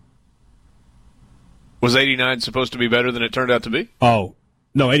 No. Was 89 supposed to be better than it turned out to be? Oh,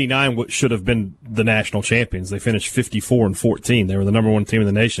 no, 89 should have been the national champions. They finished 54-14. They were the number one team in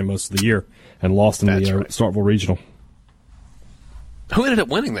the nation most of the year and lost in the Starkville Regional. Who ended up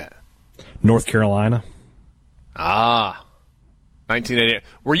winning that? North Carolina. 1988.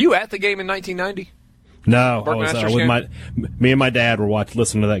 Were you at the game in 1990? No, I was with me and my dad were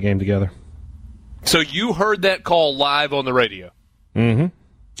listening to that game together. So you heard that call live on the radio? Mm-hmm.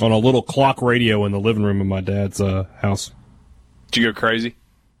 On a little clock radio in the living room of my dad's house. Did you go crazy?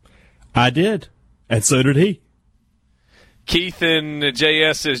 I did, and so did he. Keith in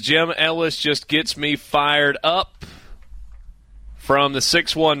JS says, Jim Ellis just gets me fired up. From the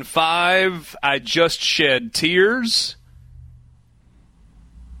 615, I just shed tears.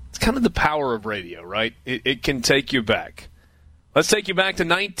 It's kind of the power of radio, right? It can take you back. Let's take you back to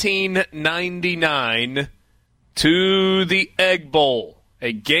 1999 to the Egg Bowl.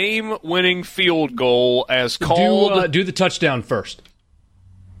 A game-winning field goal as called. Do the touchdown first.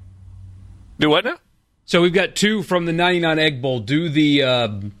 Do what now? So we've got two from the 99 Egg Bowl. Do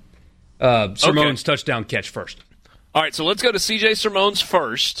the Sermone's touchdown catch first. All right, so let's go to C.J. Sermone's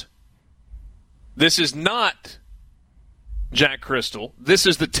first. This is not Jack Crystal. This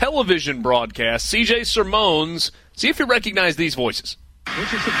is the television broadcast. C.J. Sermone's. See if you recognize these voices.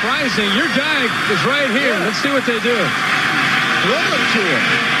 Which is surprising. Your guy is right here. Let's see what they do. Throw it to him.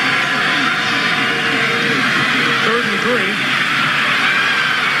 3rd and 3.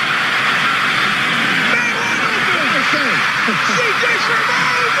 C.J.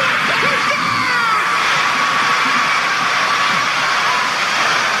 Sermone, touchdown!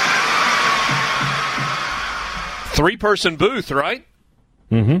 Three-person booth, right?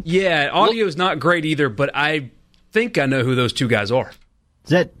 Mm-hmm. Yeah, audio is not great either, but I think I know who those two guys are.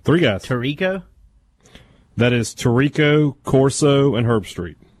 Is that three guys? Tirico? That is Tirico, Corso, and Herb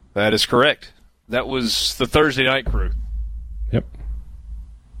Street. That is correct. That was the Thursday night crew. Yep.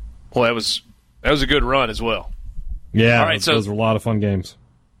 Well, that was a good run as well. Yeah, all right, those were a lot of fun games.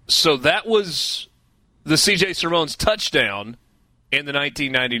 So that was the C.J. Sermone's touchdown in the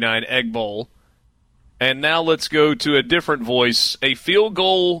 1999 Egg Bowl. And now let's go to a different voice, a field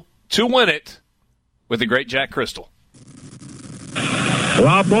goal to win it with the great Jack Crystal.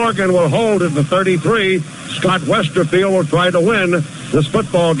 Rob Morgan will hold at the 33. Scott Westerfield will try to win this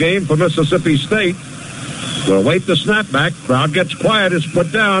football game for Mississippi State. We'll wait the snapback. Crowd gets quiet. It's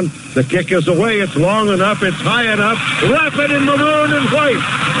put down. The kick is away. It's long enough. It's high enough. Wrap it in maroon and white.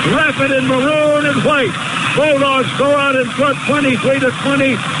 Wrap it in maroon and white. Bulldogs go out in front 23 to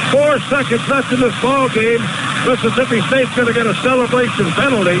 20. 4 seconds left in this ball game. Mississippi State's going to get a celebration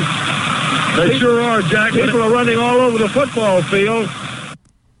penalty. They sure are, Jack. People are running all over the football field.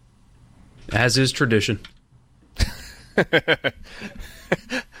 As is tradition.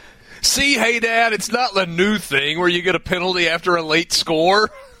 See, hey, Dad, it's not the new thing where you get a penalty after a late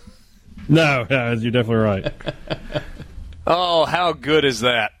score. No, you're definitely right. Oh, how good is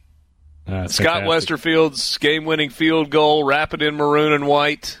that? Scott Westerfield's game-winning field goal, wrap it in maroon and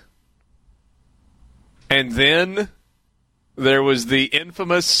white. And then there was the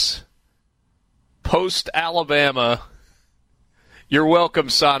infamous post-Alabama. You're welcome,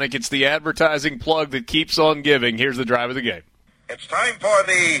 Sonic. It's the advertising plug that keeps on giving. Here's the drive of the game. It's time for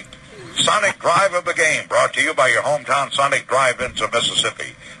the Sonic Drive of the game, brought to you by your hometown Sonic Drive-Ins of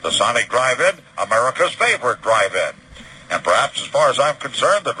Mississippi. The Sonic Drive-In, America's favorite drive-in. And perhaps, as far as I'm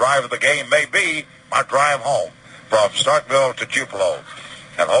concerned, the drive of the game may be my drive home from Starkville to Tupelo.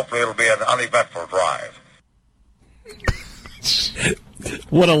 And hopefully it'll be an uneventful drive.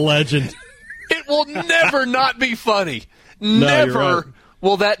 What a legend. It will never not be funny. Never right.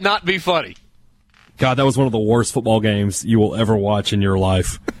 will that not be funny. God, that was one of the worst football games you will ever watch in your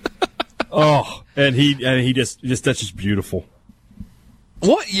life. Oh, and he just that's just beautiful.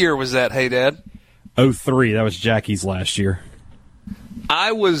 What year was that, hey, Dad? 03. That was Jackie's last year.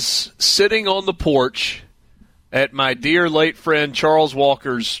 I was sitting on the porch at my dear late friend Charles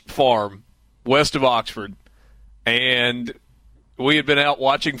Walker's farm west of Oxford, and we had been out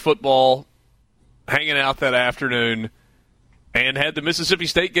watching football, hanging out that afternoon, and had the Mississippi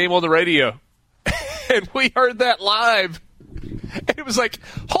State game on the radio. And we heard that live. And it was like,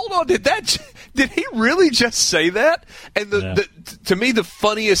 hold on, did he really just say that? And to me, the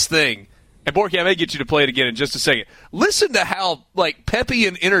funniest thing And Borky, I may get you to play it again in just a second. Listen to how like peppy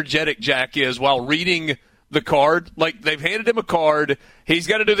and energetic Jack is while reading the card. Like they've handed him a card. He's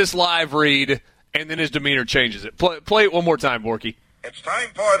got to do this live read, and then his demeanor changes it. Play it one more time, Borky. It's time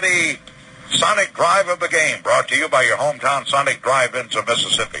for the Sonic Drive of the game, brought to you by your hometown Sonic Drive-Ins of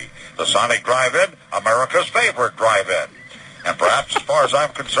Mississippi. The Sonic Drive-In, America's favorite drive-in. And perhaps, as far as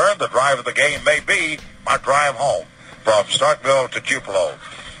I'm concerned, the drive of the game may be my drive home from Starkville to Tupelo.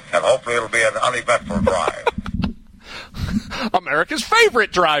 And hopefully it'll be an uneventful drive. America's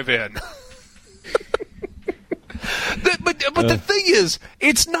favorite drive-in. But the thing is,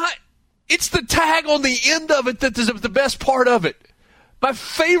 it's the tag on the end of it that is the best part of it. My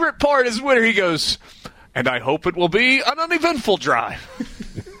favorite part is when he goes, and I hope it will be an uneventful drive.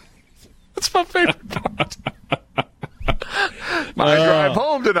 That's my favorite part. My drive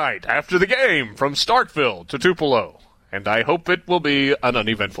home tonight after the game from Starkville to Tupelo. And I hope it will be an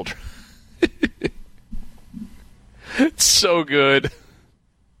uneventful drive. It's so good.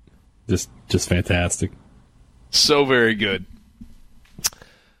 Just fantastic. So very good.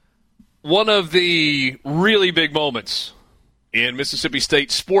 One of the really big moments in Mississippi State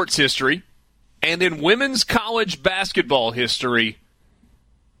sports history and in women's college basketball history,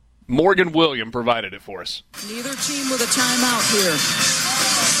 Morgan William provided it for us. Neither team with a timeout here.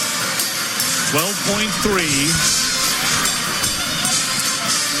 12.3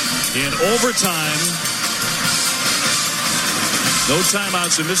 in overtime. No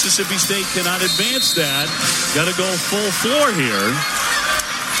timeouts, and Mississippi State cannot advance that. Got to go full floor here.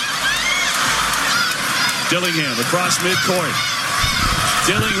 Dillingham across midcourt.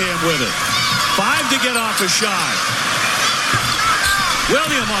 Dillingham with it. 5 to get off a shot.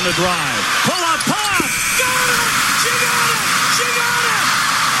 William on the drive. Pull up, pull up. Got it! She got it! She got it!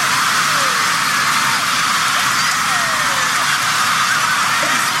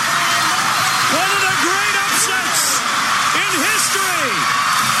 One of the great upsets in history.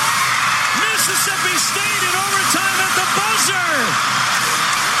 Mississippi State in overtime at the buzzer.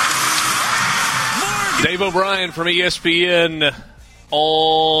 Dave O'Brien from ESPN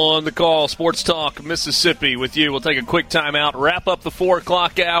on the call. Sports Talk Mississippi with you. We'll take a quick timeout, wrap up the 4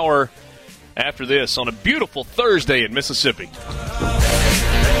 o'clock hour after this on a beautiful Thursday in Mississippi.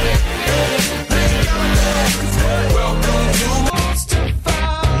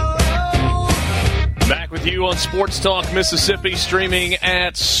 Back with you on Sports Talk Mississippi, streaming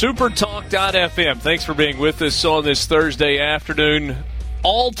at supertalk.fm. Thanks for being with us on this Thursday afternoon.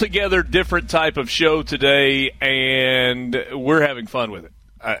 Altogether different type of show today, and we're having fun with it.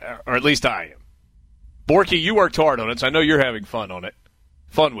 Or at least I am. Borky, you worked hard on it, so I know you're having fun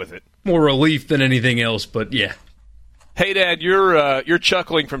with it. More relief than anything else, but yeah. Hey, Dad, you're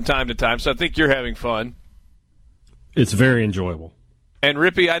chuckling from time to time, so I think you're having fun. It's very enjoyable. And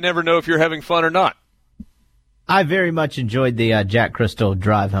Rippy, I never know if you're having fun or not. I very much enjoyed the Jack Crystal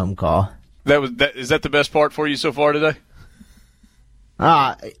drive home call. Is that the best part for you so far today?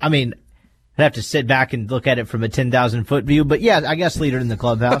 I mean, I'd have to sit back and look at it from a 10,000-foot view, but yeah, I guess leader in the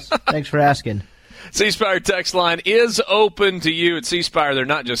clubhouse. Thanks for asking. C-Spire text line is open to you. At C-Spire, they're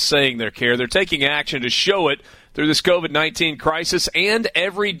not just saying they care. They're taking action to show it through this COVID-19 crisis and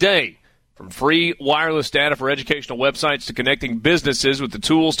every day. From free wireless data for educational websites to connecting businesses with the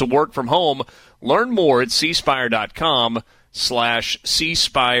tools to work from home. Learn more at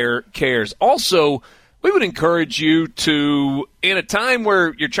cspire.com/cspirecares. Also, we would encourage you to, in a time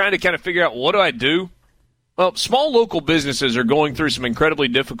where you're trying to kind of figure out, what do I do? Well, small local businesses are going through some incredibly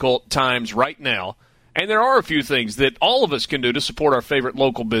difficult times right now, and there are a few things that all of us can do to support our favorite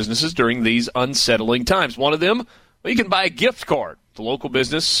local businesses during these unsettling times. One of them, well, you can buy a gift card. The local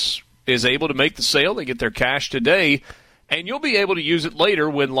business is able to make the sale. They get their cash today, and you'll be able to use it later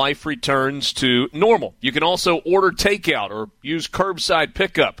when life returns to normal. You can also order takeout or use curbside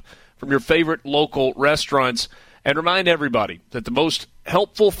pickup from your favorite local restaurants. And remind everybody that the most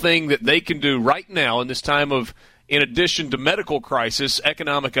helpful thing that they can do right now in this time of, in addition to medical crisis,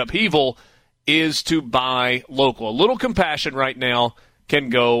 economic upheaval, is to buy local. A little compassion right now can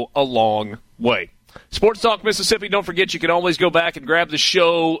go a long way. Sports Talk Mississippi, don't forget you can always go back and grab the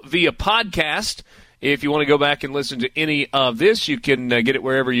show via podcast. If you want to go back and listen to any of this, you can get it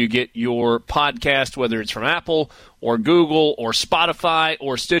wherever you get your podcast, whether it's from Apple or Google or Spotify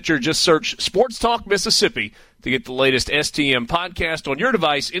or Stitcher. Just search Sports Talk Mississippi to get the latest STM podcast on your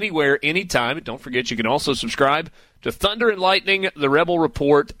device anywhere, anytime. And don't forget you can also subscribe to Thunder and Lightning, the Rebel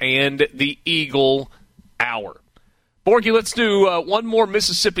Report, and the Eagle Hour. Borky, let's do one more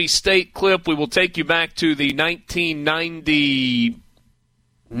Mississippi State clip. We will take you back to the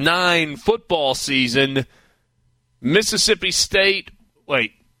 1999 football season. Mississippi State,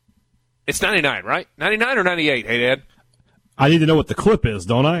 It's 99, right? 99 or 98, hey, Dad? I need to know what the clip is,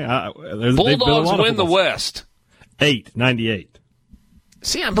 don't I? Bulldogs win the West. 98.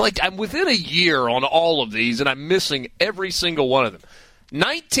 See, I'm within a year on all of these, and I'm missing every single one of them.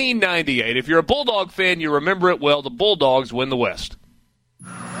 1998, if you're a Bulldog fan, you remember it well. The Bulldogs win the West.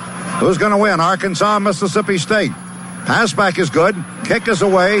 Who's going to win? Arkansas, Mississippi State. Pass back is good. Kick is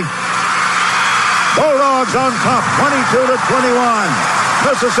away. Bulldogs on top, 22-21.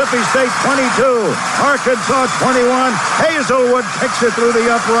 Mississippi State 22, Arkansas 21. Hazelwood kicks it through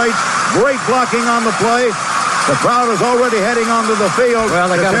the uprights. Great blocking on the play. The crowd is already heading onto the field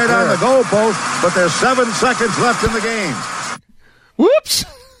to tear down the goalpost, but there's 7 seconds left in the game. Whoops!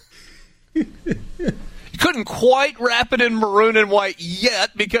 You couldn't quite wrap it in maroon and white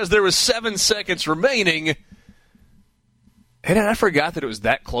yet because there was 7 seconds remaining. And I forgot that it was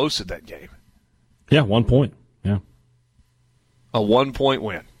that close at that game. Yeah, 1 point. Yeah. A 1-point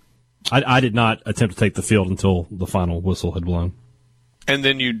win. I did not attempt to take the field until the final whistle had blown. And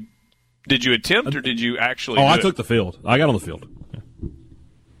then did you attempt or did you actually I took the field. I got on the field. Yeah.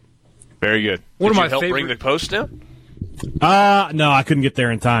 Very good. Did you help bring the post down? No, I couldn't get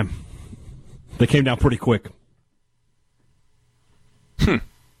there in time. They came down pretty quick.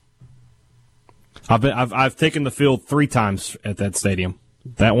 I've taken the field 3 times at that stadium.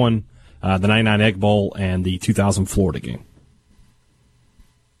 That one, the 99 Egg Bowl, and the 2000 Florida game.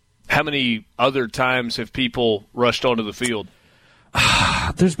 How many other times have people rushed onto the field?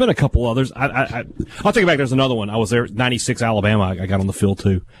 There's been a couple others. I'll take it back. There's another one. I was there, 96 Alabama. I got on the field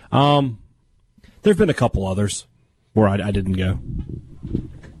too. There've been a couple others where I didn't go.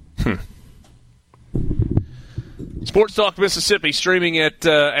 Sports Talk Mississippi streaming at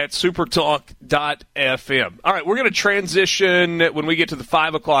supertalk.fm. All right, we're going to transition when we get to the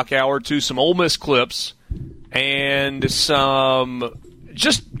 5 o'clock hour to some Ole Miss clips and some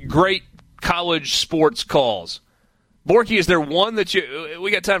just great college sports calls. Borky, is there one that we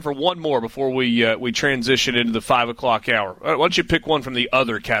got time for one more before we transition into the 5 o'clock hour? Why don't you pick one from the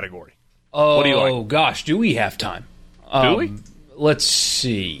other category? What do you like? Oh, gosh, do we have time? Do we? Let's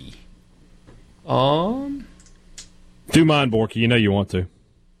see. Do mine, Borky. You know you want to.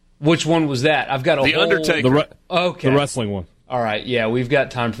 Which one was that? I've got a The whole... Undertaker. Okay. The wrestling one. All right, yeah, we've got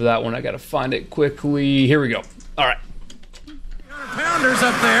time for that one. I got to find it quickly. Here we go. All right. Pounders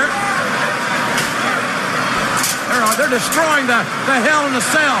up there. They're destroying the Hell in a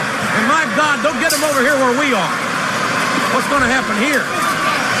Cell. And my God, don't get them over here where we are. What's going to happen here?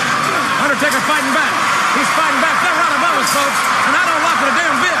 Undertaker fighting back. He's fighting back. They're right above us, folks. And I don't like it a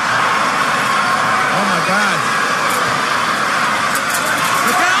damn bit. Oh, my God.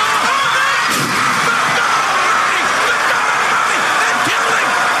 Look out.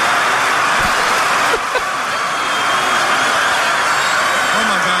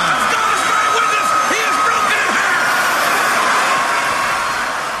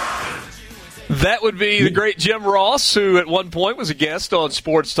 That would be the great Jim Ross, who at one point was a guest on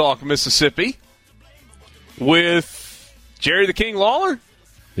Sports Talk Mississippi with Jerry the King Lawler.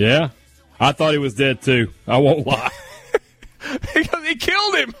 Yeah. I thought he was dead, too. I won't lie. Because he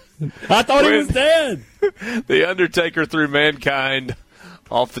killed him. I thought he was dead. The Undertaker threw Mankind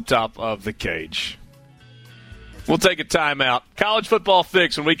off the top of the cage. We'll take a timeout. College football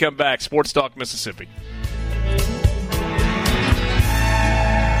fix when we come back. Sports Talk Mississippi.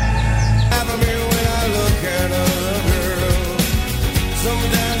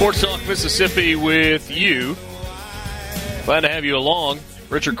 Sports Talk Mississippi with you. Glad to have you along.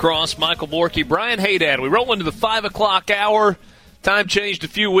 Richard Cross, Michael Borky, Brian Haydad. We roll into the 5 o'clock hour. Time changed a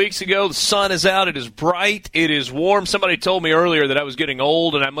few weeks ago. The sun is out. It is bright. It is warm. Somebody told me earlier that I was getting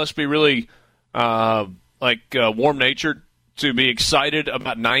old and I must be really warm-natured to be excited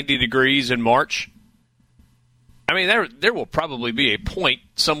about 90 degrees in March. I mean, there will probably be a point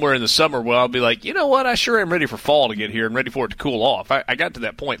somewhere in the summer where I'll be like, you know what, I sure am ready for fall to get here and ready for it to cool off. I got to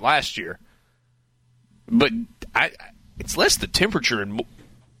that point last year. But it's less the temperature and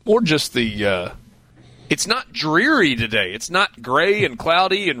more just the it's not dreary today. It's not gray and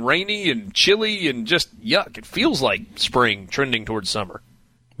cloudy and rainy and chilly and just yuck. It feels like spring trending towards summer.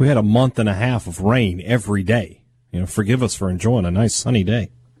 We had a month and a half of rain every day. Forgive us for enjoying a nice sunny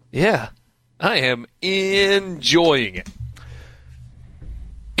day. Yeah. I am enjoying it.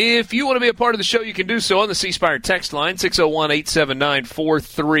 If you want to be a part of the show, you can do so on the C Spire text line,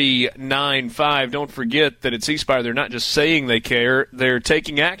 601-879-4395. Don't forget that at C Spire, they're not just saying they care, they're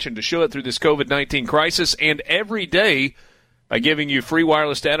taking action to show it through this COVID-19 crisis, and every day by giving you free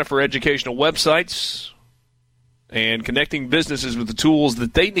wireless data for educational websites and connecting businesses with the tools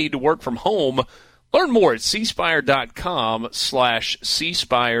that they need to work from home. Learn more at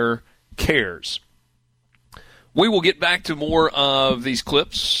cspire.com/cspire cares. We will get back to more of these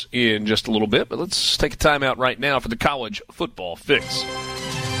clips in just a little bit, but let's take a time out right now for the College Football Fix.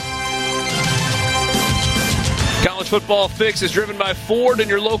 College Football Fix is driven by Ford and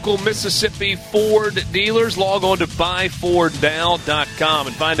your local Mississippi Ford dealers. Log on to buyfordnow.com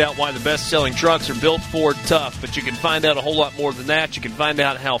and find out why the best-selling trucks are built Ford tough. But you can find out a whole lot more than that. You can find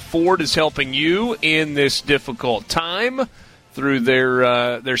out how Ford is helping you in this difficult time through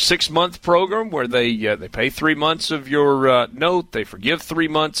their 6-month program where they pay 3 months of your note, they forgive 3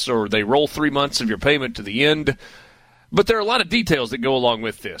 months, or they roll 3 months of your payment to the end. But there are a lot of details that go along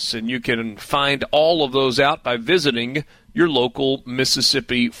with this, and you can find all of those out by visiting your local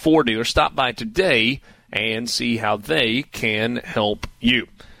Mississippi Ford dealer. Stop by today and see how they can help you.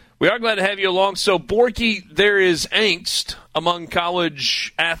 We are glad to have you along. So, Borky, there is angst among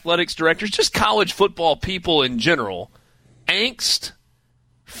college athletics directors, just college football people in general. Angst,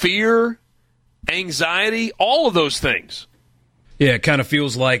 fear, anxiety, all of those things. Yeah, it kind of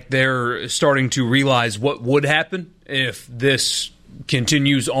feels like they're starting to realize what would happen if this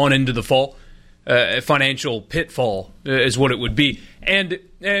continues on into the fall. A financial pitfall is what it would be. And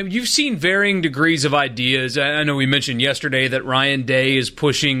you've seen varying degrees of ideas. I know we mentioned yesterday that Ryan Day is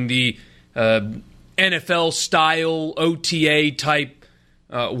pushing the NFL-style OTA-type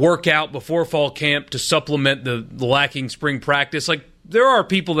workout before fall camp to supplement the lacking spring practice. Like, there are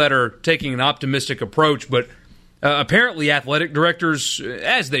people that are taking an optimistic approach, but apparently athletic directors,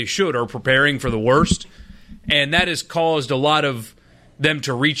 as they should, are preparing for the worst. And that has caused a lot of them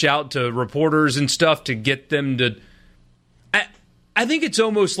to reach out to reporters and stuff to get them to... I think it's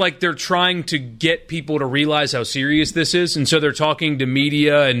almost like they're trying to get people to realize how serious this is. And so they're talking to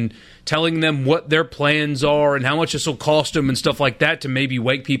media and telling them what their plans are and how much this will cost them and stuff like that to maybe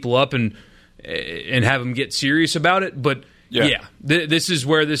wake people up and have them get serious about it. But yeah, this is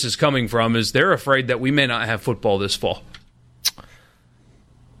where this is coming from, is they're afraid that we may not have football this fall.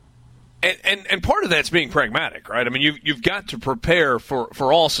 And part of that's being pragmatic, right? I mean, you've got to prepare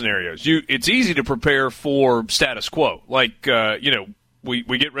for all scenarios. It's easy to prepare for status quo. Like,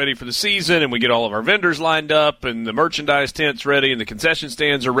 we get ready for the season and we get all of our vendors lined up and the merchandise tent's ready and the concession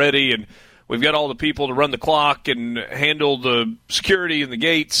stands are ready and we've got all the people to run the clock and handle the security and the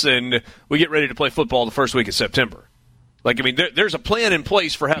gates, and we get ready to play football the first week of September. Like, I mean, there's a plan in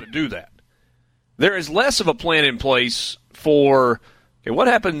place for how to do that. There is less of a plan in place for, okay, what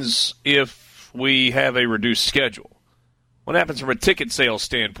happens if we have a reduced schedule? What happens from a ticket sales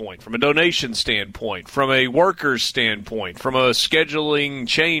standpoint, from a donation standpoint, from a workers standpoint, from a scheduling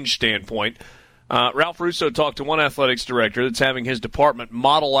change standpoint? Ralph Russo talked to one athletics director that's having his department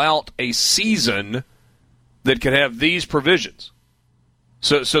model out a season that could have these provisions.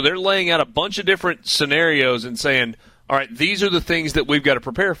 So they're laying out a bunch of different scenarios and saying, all right, these are the things that we've got to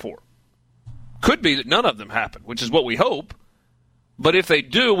prepare for. Could be that none of them happen, which is what we hope. But if they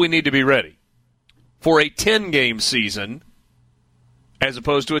do, we need to be ready for a 10-game season as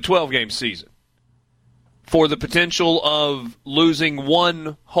opposed to a 12-game season, for the potential of losing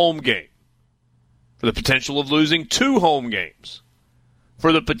one home game, for the potential of losing 2 home games,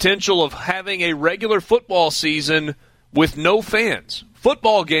 for the potential of having a regular football season with no fans,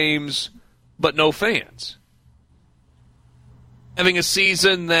 football games but no fans, having a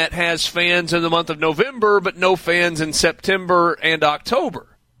season that has fans in the month of November but no fans in September and October.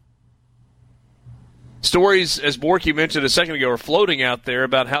 Stories, as Borky mentioned a second ago, are floating out there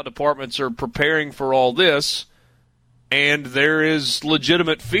about how departments are preparing for all this, and there is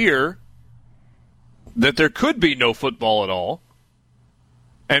legitimate fear that there could be no football at all.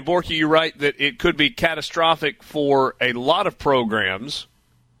 And, Borky, you're right that it could be catastrophic for a lot of programs,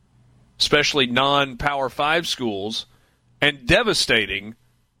 especially non-Power 5 schools, and devastating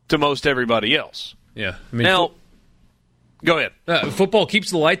to most everybody else. Yeah. I mean, now, go ahead. Football keeps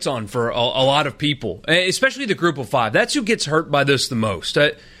the lights on for a lot of people, especially the group of 5. That's who gets hurt by this the most.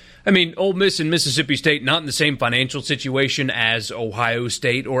 I mean, Ole Miss and Mississippi State, not in the same financial situation as Ohio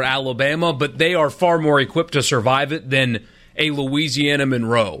State or Alabama, but they are far more equipped to survive it than a Louisiana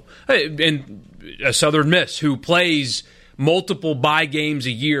Monroe. And a Southern Miss, who plays multiple bye games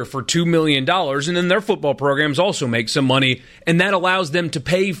a year for $2 million, and then their football programs also make some money, and that allows them to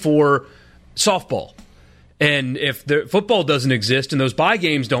pay for softball. And if the football doesn't exist and those bye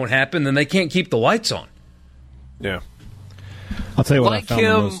games don't happen, then they can't keep the lights on. Yeah. I'll tell you what, like I found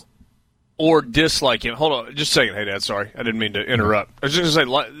him most... or dislike him. Hold on just a second. Hey, Dad, sorry. I didn't mean to interrupt. I was just going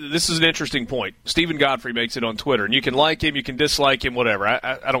to say, this is an interesting point. Stephen Godfrey makes it on Twitter, and you can like him, you can dislike him, whatever.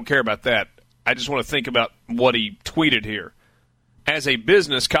 I don't care about that. I just want to think about what he tweeted here. As a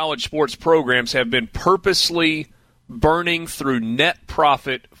business, college sports programs have been purposely burning through net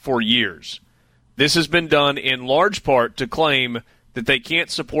profit for years. This has been done in large part to claim that they can't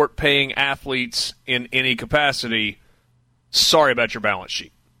support paying athletes in any capacity. Sorry about your balance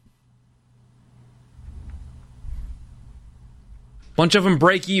sheet. Bunch of them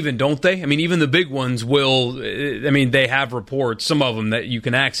break even, don't they? I mean, even the big ones will. I mean, they have reports, some of them that you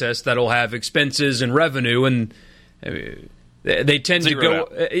can access, that'll have expenses and revenue, and they tend to go.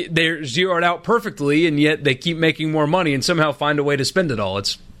 They're zeroed out perfectly, and yet they keep making more money and somehow find a way to spend it all.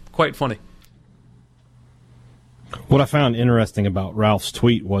 It's quite funny. What I found interesting about Ralph's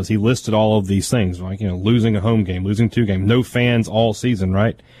tweet was he listed all of these things, like, losing a home game, losing 2 games, no fans all season,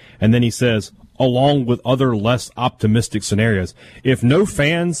 right? And then he says, along with other less optimistic scenarios. If no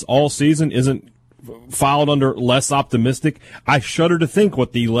fans all season isn't filed under less optimistic, I shudder to think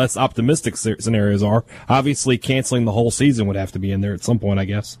what the less optimistic scenarios are. Obviously, canceling the whole season would have to be in there at some point, I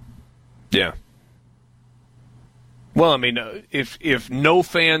guess. Yeah. Well, I mean, if no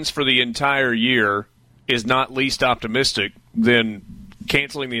fans for the entire year is not least optimistic, then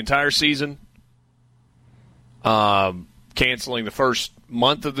canceling the entire season, canceling the first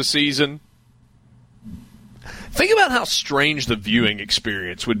month of the season. Think about how strange the viewing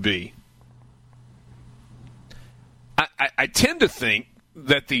experience would be. I tend to think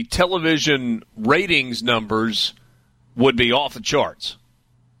that the television ratings numbers would be off the charts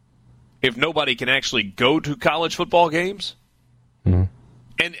if nobody can actually go to college football games. Mm-hmm.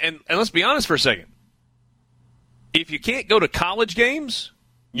 And let's be honest for a second. If you can't go to college games,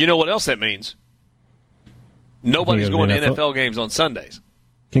 you know what else that means? Nobody's going to NFL games on Sundays.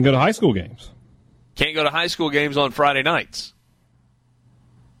 Can go to high school games. Can't go to high school games on Friday nights.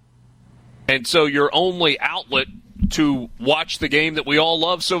 And so your only outlet to watch the game that we all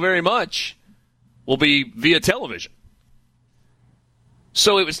love so very much will be via television.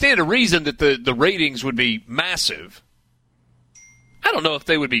 So it would stand to reason that the ratings would be massive. I don't know if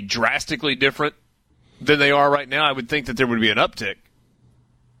they would be drastically different than they are right now. I would think that there would be an uptick.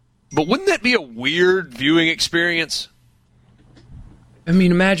 But wouldn't that be a weird viewing experience? I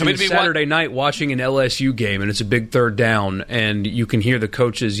mean, imagine a Saturday night watching an LSU game, and it's a big third down, and you can hear the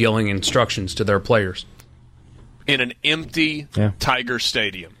coaches yelling instructions to their players. In an empty Tiger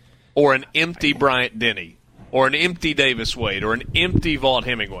Stadium, or an empty Bryant-Denny, or an empty Davis Wade, or an empty Vaught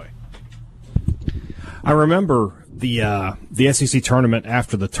Hemingway. I remember the SEC tournament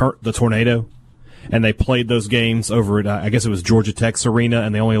after the tornado, and they played those games over at, I guess it was Georgia Tech's arena,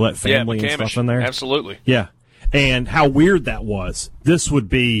 and they only let family and stuff in there. Absolutely. Yeah. And how weird that was. This would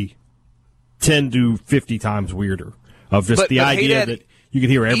be 10 to 50 times weirder of just the idea that you could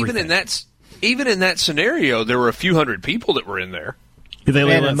hear everything. Even in that scenario, there were a few hundred people that were in there. They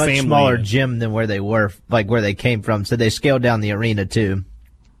had a much smaller gym than where they were, like where they came from, so they scaled down the arena too.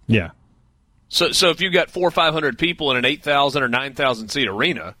 Yeah. So if you've got 400 or 500 people in an 8,000 or 9,000 seat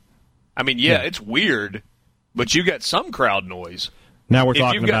arena, I mean, it's weird, but you got some crowd noise. Now we're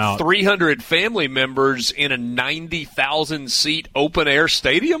talking If you've got about 300 family members in a 90,000 seat open air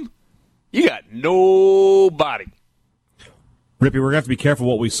stadium, you got nobody. Rippy, we're going to have to be careful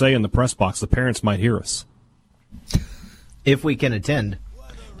what we say in the press box. The parents might hear us. If we can attend.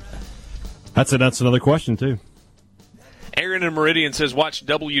 That's another question, too. Aaron in Meridian says, watch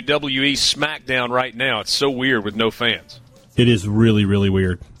WWE SmackDown right now. It's so weird with no fans. It is really, really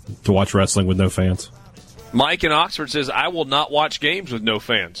weird to watch wrestling with no fans. Mike in Oxford says, I will not watch games with no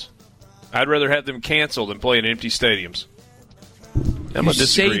fans. I'd rather have them canceled than play in empty stadiums. I'm you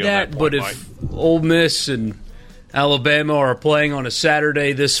say that, but if Ole Miss and Alabama are playing on a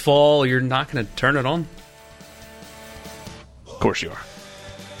Saturday this fall, you're not going to turn it on? Of course you are.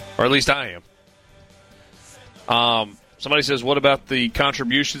 Or at least I am. Somebody says, what about the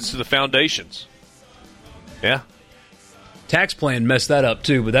contributions to the foundations? Yeah. Tax plan messed that up,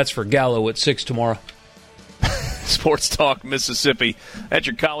 too, but that's for Gallo at 6 tomorrow. Sports Talk Mississippi. That's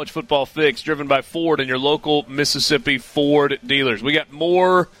your college football fix, driven by Ford and your local Mississippi Ford dealers. We got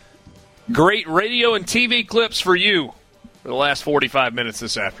more great radio and TV clips for you for the last 45 minutes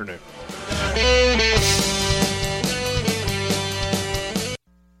this afternoon.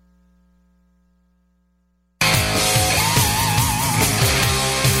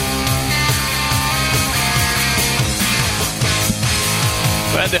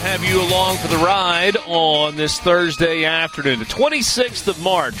 Glad to have you along for the ride on this Thursday afternoon, the 26th of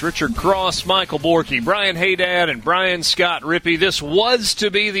March. Richard Cross, Michael Borky, Brian Haydad, and Brian Scott Rippey. This was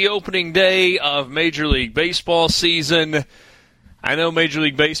to be the opening day of Major League Baseball season. I know Major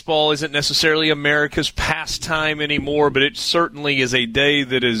League Baseball isn't necessarily America's pastime anymore, but it certainly is a day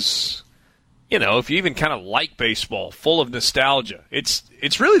that is, you know, if you even kind of like baseball, full of nostalgia. It's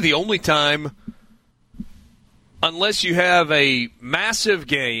really the only time unless you have a massive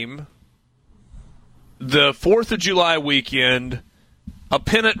game, the 4th of July weekend, a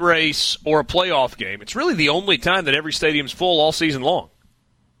pennant race, or a playoff game. It's really the only time that every stadium's full all season long.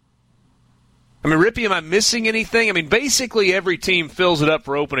 I mean, Rippy, am I missing anything? I mean, basically every team fills it up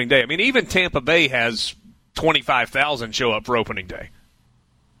for opening day. I mean, even Tampa Bay has 25,000 show up for opening day.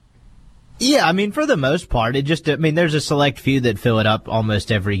 Yeah, I mean, for the most part, there's a select few that fill it up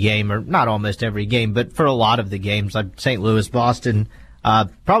almost every game, or not almost every game, but for a lot of the games, like St. Louis, Boston,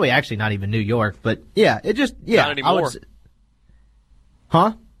 probably actually not even New York, but yeah, Not anymore.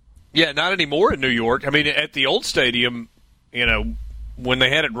 Huh? Yeah, not anymore in New York. I mean, at the old stadium, when they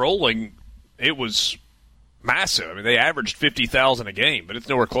had it rolling, it was massive. I mean, they averaged 50,000 a game, but it's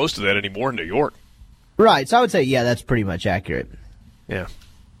nowhere close to that anymore in New York. Right, so I would say, yeah, that's pretty much accurate. Yeah.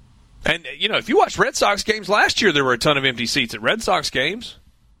 And, if you watched Red Sox games last year, there were a ton of empty seats at Red Sox games.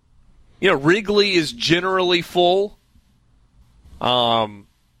 Wrigley is generally full. Dodger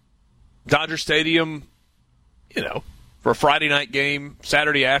Stadium, for a Friday night game,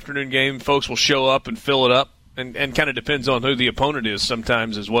 Saturday afternoon game, folks will show up and fill it up, and kind of depends on who the opponent is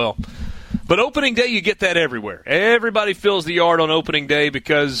sometimes as well. But opening day, you get that everywhere. Everybody fills the yard on opening day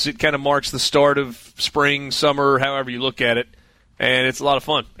because it kind of marks the start of spring, summer, however you look at it. And it's a lot of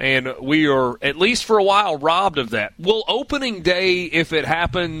fun. And we are, at least for a while, robbed of that. Will opening day, if it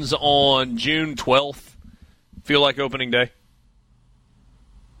happens on June 12th, feel like opening day?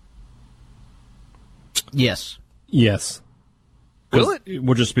 Yes. Yes. Will it?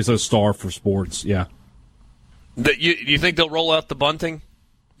 We'll just be so starved for sports, yeah. You think they'll roll out the bunting?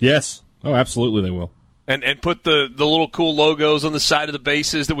 Yes. Oh, absolutely they will. And put the little cool logos on the side of the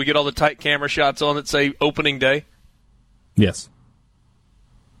bases that we get all the tight camera shots on that say opening day? Yes.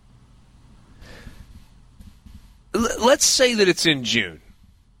 Let's say that it's in June.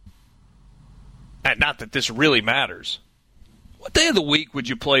 And not that this really matters. What day of the week would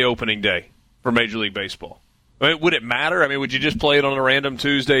you play opening day for Major League Baseball? I mean, would it matter? I mean, would you just play it on a random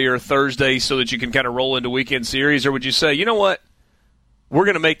Tuesday or a Thursday so that you can kind of roll into weekend series? Or would you say, you know what? We're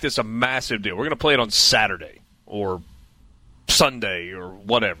going to make this a massive deal. We're going to play it on Saturday or Sunday or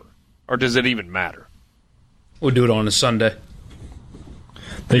whatever. Or does it even matter? We'll do it on a Sunday.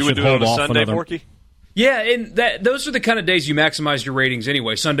 You would do it on a Sunday, Porky? Yeah, and those are the kind of days you maximize your ratings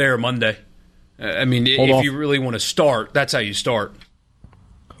anyway, Sunday or Monday. If you really want to start, that's how you start.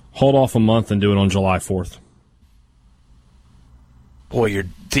 Hold off a month and do it on July 4th. Boy, you're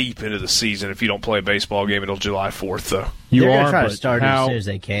deep into the season if you don't play a baseball game until July 4th, though. They're going to try to start as soon as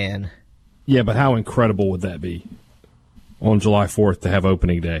they can. Yeah, but how incredible would that be on July 4th to have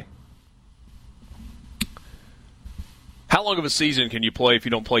opening day? How long of a season can you play if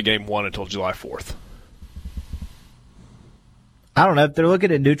you don't play game one until July 4th? I don't know. If they're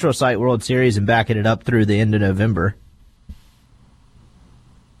looking at Neutral Site World Series and backing it up through the end of November.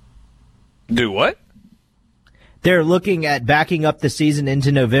 Do what? They're looking at backing up the season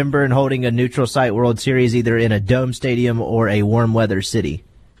into November and holding a Neutral Site World Series either in a dome stadium or a warm weather city.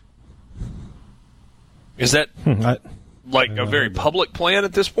 Is that like a very public plan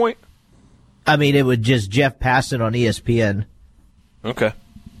at this point? I mean, it would just Jeff pass it on ESPN. Okay.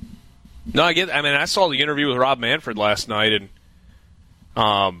 No, I get. I mean, I saw the interview with Rob Manfred last night, and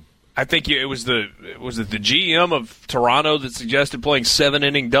I think it was the GM of Toronto that suggested playing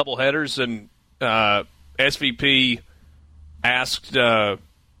 7-inning doubleheaders, and SVP asked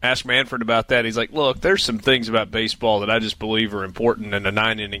Manfred about that. He's like, "Look, there's some things about baseball that I just believe are important, and a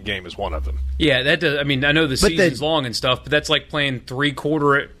 9-inning game is one of them." Yeah, that does. I mean, I know the season's long and stuff, but that's like playing 3.5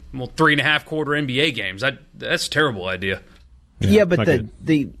 quarter NBA games. That's a terrible idea. Yeah, but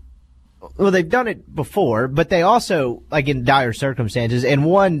they've done it before, but they also, like, in dire circumstances, and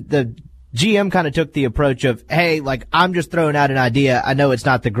the GM kind of took the approach of, hey, like, I'm just throwing out an idea. I know it's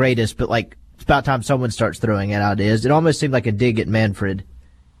not the greatest, but, like, it's about time someone starts throwing out ideas. It almost seemed like a dig at Manfred.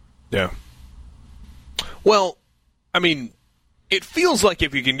 Yeah. Well, I mean, it feels like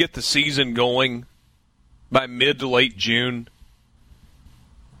if you can get the season going by mid to late June,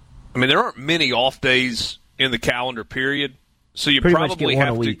 I mean, there aren't many off days in the calendar period, so you pretty probably much get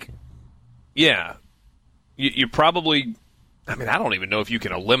have one a week. Yeah. You probably, I mean, I don't even know if you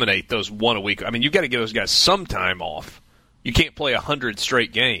can eliminate those one a week. I mean, you've got to give those guys some time off. You can't play 100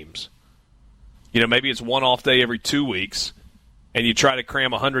 straight games. Maybe it's one off day every 2 weeks, and you try to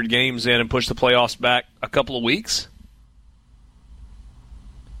cram 100 games in and push the playoffs back a couple of weeks.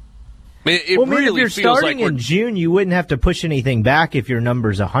 I mean, it really if you're feels starting like in June, you wouldn't have to push anything back if your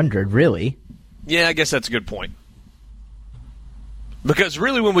number's 100, really. Yeah, I guess that's a good point. Because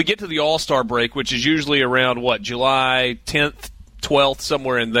really when we get to the All-Star break, which is usually around, July 10th, 12th,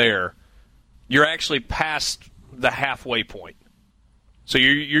 somewhere in there, you're actually past the halfway point. So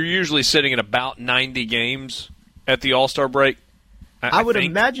you're usually sitting at about 90 games at the All-Star break. I would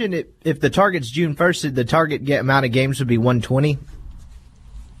imagine if the target's June 1st, the target amount of games would be 120.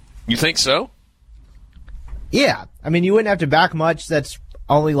 You think so? Yeah. I mean, you wouldn't have to back much. That's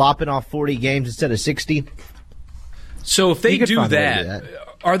only lopping off 40 games instead of 60. So if they do that,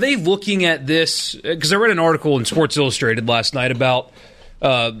 are they looking at this? Because I read an article in Sports Illustrated last night about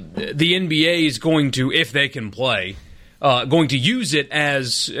the NBA is going to, if they can play, going to use it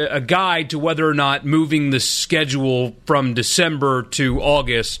as a guide to whether or not moving the schedule from December to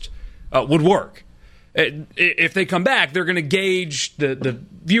August would work. If they come back, they're going to gauge the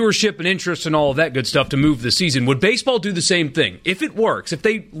viewership and interest and all of that good stuff to move the season. Would baseball do the same thing? If it works, if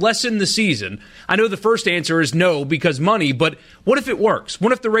they lessen the season, I know the first answer is no because money, but what if it works?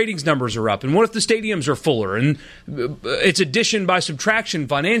 What if the ratings numbers are up? And what if the stadiums are fuller? And it's addition by subtraction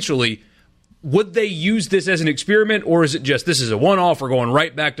financially. Would they use this as an experiment, or is it just this is a one-off, we're going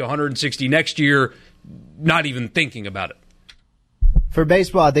right back to 160 next year, not even thinking about it? For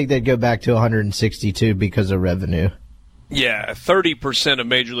baseball, I think they'd go back to 162 because of revenue. Yeah, 30% of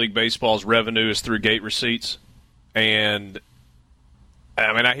Major League Baseball's revenue is through gate receipts. And,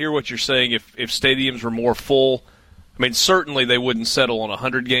 I mean, I hear what you're saying. If stadiums were more full, I mean, certainly they wouldn't settle on a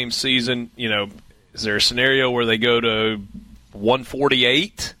 100-game season. You know, is there a scenario where they go to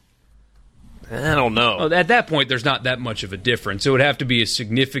 148? I don't know. Well, at that point, there's not that much of a difference. It would have to be a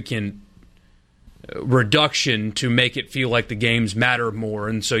significant reduction to make it feel like the games matter more,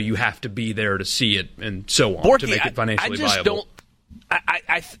 and so you have to be there to see it and so on to make it financially viable.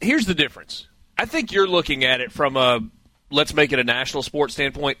 Here's the difference. I think you're looking at it from a let's make it a national sports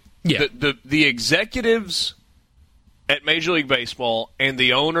standpoint. Yeah. The executives at Major League Baseball and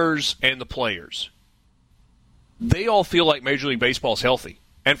the owners and the players, they all feel like Major League Baseball is healthy.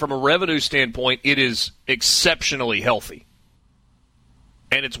 And from a revenue standpoint, it is exceptionally healthy.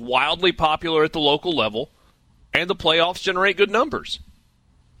 And it's wildly popular at the local level, and the playoffs generate good numbers.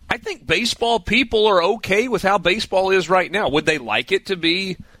 I think baseball people are okay with how baseball is right now. Would they like it to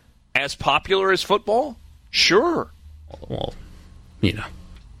be as popular as football? Sure. Well, you know,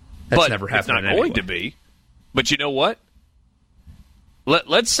 that's never happened. It's not going to be. But you know what?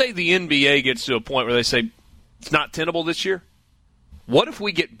 Let's say the NBA gets to a point where they say it's not tenable this year. What if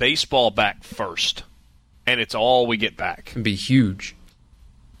we get baseball back first, and it's all we get back? It'd be huge.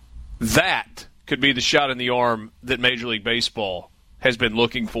 That could be the shot in the arm that Major League Baseball has been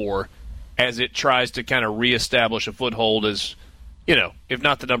looking for as it tries to kind of reestablish a foothold as, you know, if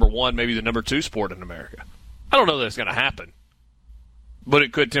not the number one, maybe the number two sport in America. I don't know that it's going to happen, but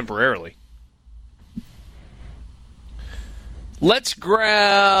it could temporarily. Let's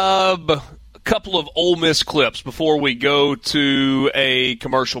grab a couple of Ole Miss clips before we go to a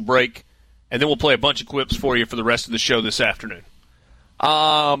commercial break, and then we'll play a bunch of clips for you for the rest of the show this afternoon.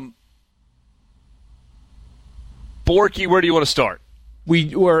 Borky, where do you want to start?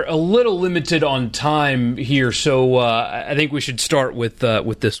 We were a little limited on time here, so I think we should start with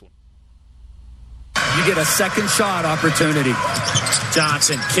this one. You get a second shot opportunity.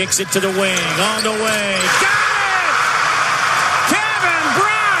 Johnson kicks it to the wing, on the way. Got it! Kevin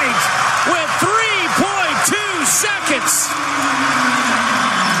Bright with 3.2 seconds.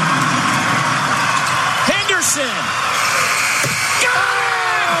 Henderson. Got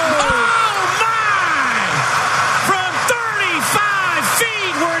it! Oh, my! From 35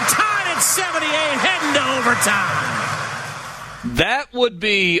 feet, we're tied at 78, heading to overtime. That would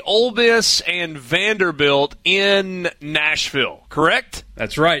be Ole Miss and Vanderbilt in Nashville, correct?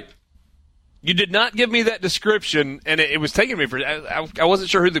 That's right. You did not give me that description, and it was taking me for I wasn't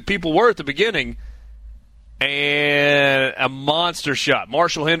sure who the people were at the beginning. And a monster shot.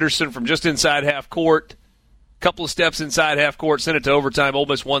 Marshall Henderson from just inside half court. Couple of steps inside half court, sent it to overtime. Ole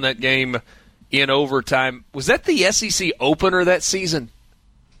Miss won that game in overtime. Was that the SEC opener that season?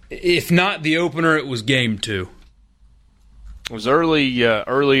 If not the opener, it was game 2. It was early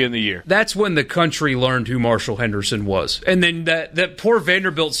in the year. That's when the country learned who Marshall Henderson was. And then that poor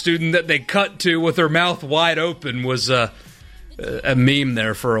Vanderbilt student that they cut to with her mouth wide open was a meme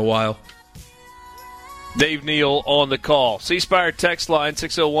there for a while. Dave Neal on the call. C-Spire text line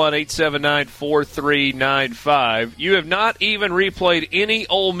 601-879-4395. You have not even replayed any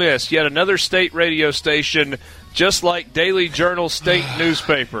Ole Miss, yet another state radio station, just like Daily Journal State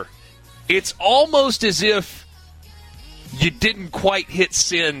newspaper. It's almost as if you didn't quite hit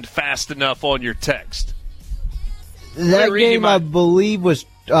send fast enough on your text. That game, I believe, was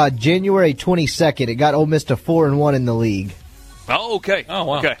January 22nd. It got Ole Miss to 4-1 in the league. Oh, okay. Oh,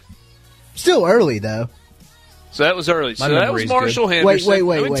 wow. Okay. Still early, though. So that was early. My So that was memory's Marshall good. Henderson.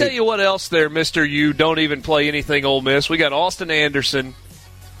 Wait. Let me tell you what else there, Mr. You don't even play anything Ole Miss. We got Austin Anderson.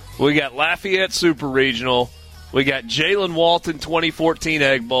 We got Lafayette Super Regional. We got Jalen Walton 2014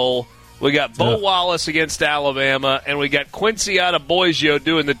 Egg Bowl. We got Bo Wallace against Alabama. And we got Quincy out of Boisio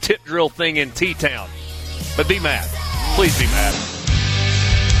doing the tip drill thing in T-Town. But be mad. Please be mad.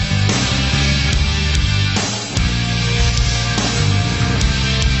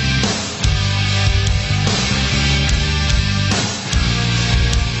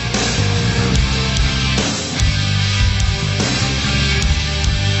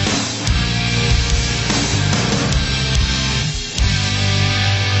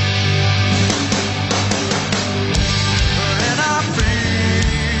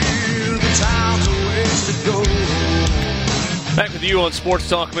 Back with you on Sports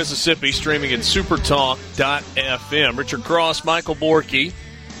Talk Mississippi, streaming at supertalk.fm. Richard Cross, Michael Borky,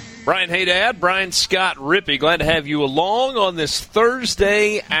 Brian Haydad, Brian Scott Rippey. Glad to have you along on this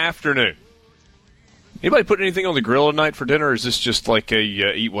Thursday afternoon. Anybody put anything on the grill tonight for dinner, or is this just like a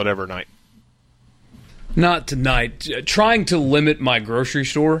eat whatever night? Not tonight. Trying to limit my grocery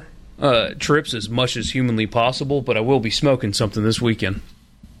store trips as much as humanly possible, but I will be smoking something this weekend.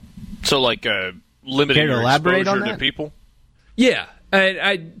 So like limiting your exposure to people? Yeah,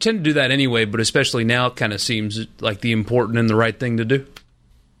 I tend to do that anyway, but especially now it kind of seems like the important and the right thing to do.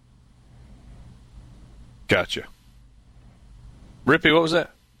 Gotcha. Rippy, what was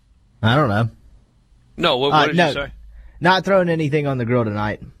that? I don't know. No, what did you say? Not throwing anything on the grill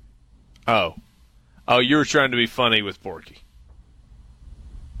tonight. Oh, you were trying to be funny with Borky.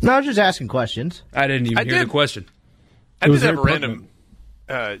 No, I was just asking questions. I didn't even hear the question. I did have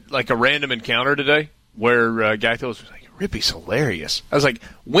a random encounter today where a guy was like, Rippy's hilarious. I was like,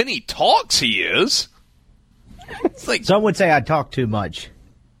 when he talks, he is. It's like, some would say I talk too much.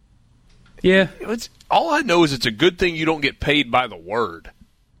 Yeah. All I know is it's a good thing you don't get paid by the word.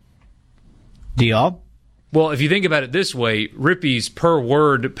 Do y'all? Well, if you think about it this way, Rippy's per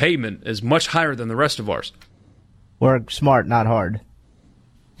word payment is much higher than the rest of ours. Work smart, not hard.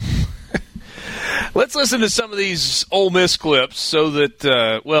 Let's listen to some of these Ole Miss clips so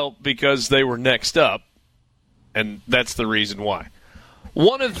that, because they were next up, and that's the reason why.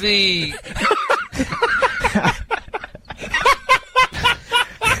 One of the...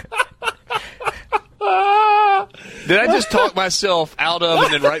 Did I just talk myself out of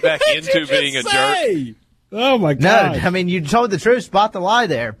and then right back into being a jerk? Oh, my God. No, I mean, you told the truth. Spot the lie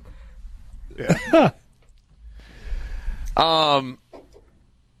there. Yeah.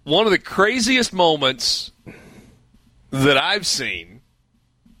 One of the craziest moments that I've seen,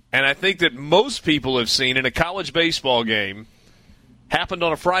 and I think that most people have seen in a college baseball game, happened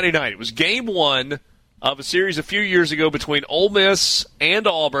on a Friday night. It was game one of a series a few years ago between Ole Miss and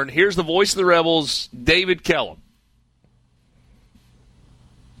Auburn. Here's the voice of the Rebels, David Kellum.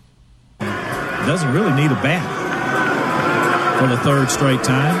 Doesn't really need a bat for the third straight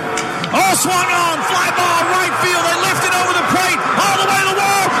time. Oh, swung on, fly ball, right field. They lift it over the plate, all the way to the wall.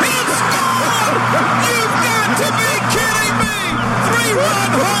 It's gone! You've got to be kidding me! 3-run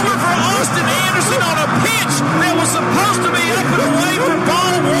homer for Austin Anderson on a pitch that was supposed to be up and away for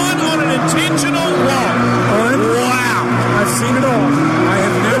ball one on an intentional walk. Wow! I've seen it all. I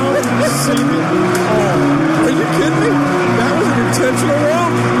have now seen it all. Are you kidding me? That was an intentional walk.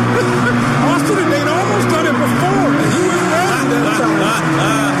 Austin had almost done it before. He was right that time.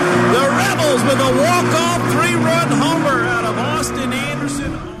 The Rebels with a walk-off 3-run homer out of Austin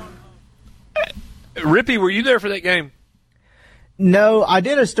Anderson. Rippy, were you there for that game? No, I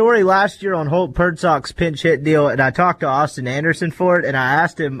did a story last year on Holt Pertzock's pinch hit deal, and I talked to Austin Anderson for it, and I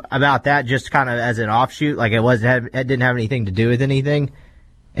asked him about that just kind of as an offshoot, like it didn't have anything to do with anything,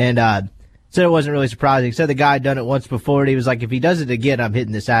 and so it wasn't really surprising. He said the guy had done it once before, and he was like, if he does it again, I'm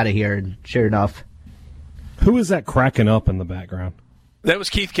hitting this out of here, and sure enough. Who is that cracking up in the background? That was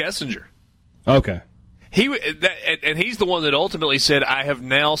Keith Kessinger. Okay. And he's the one that ultimately said, I have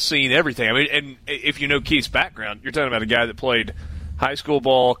now seen everything. I mean, and if you know Keith's background, you're talking about a guy that played high school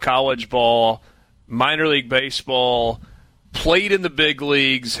ball, college ball, minor league baseball, played in the big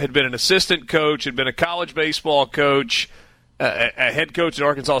leagues, had been an assistant coach, had been a college baseball coach, a head coach at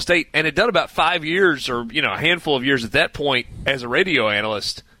Arkansas State, and had done about 5 years or, a handful of years at that point as a radio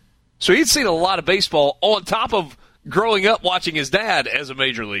analyst. So he'd seen a lot of baseball on top of growing up watching his dad as a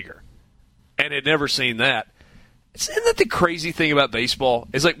major leaguer. And had never seen that. Isn't that the crazy thing about baseball?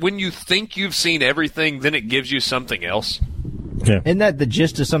 Is like when you think you've seen everything, then it gives you something else. Yeah. Isn't that the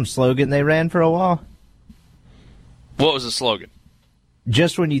gist of some slogan they ran for a while? What was the slogan?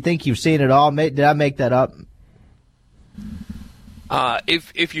 Just when you think you've seen it all. Did I make that up?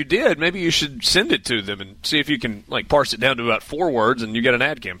 If you did, maybe you should send it to them and see if you can parse it down to about 4 words, and you get an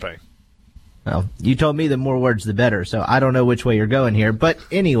ad campaign. Well, you told me the more words the better, so I don't know which way you're going here. But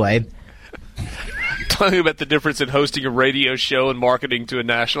anyway, talking about the difference in hosting a radio show and marketing to a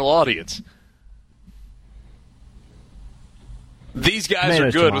national audience. These guys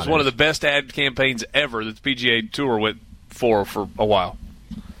are good. It was one of the best ad campaigns ever that the PGA Tour went for a while.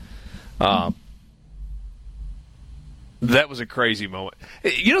 That was a crazy moment.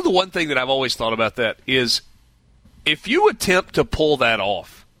 You know, the one thing that I've always thought about that is if you attempt to pull that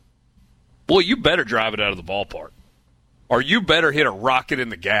off, boy, you better drive it out of the ballpark. Or you better hit a rocket in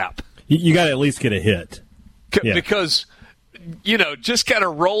the gap. You got to at least get a hit. Yeah. Because, just kind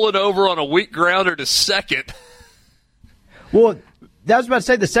of roll it over on a weak grounder to second. Well, I was about to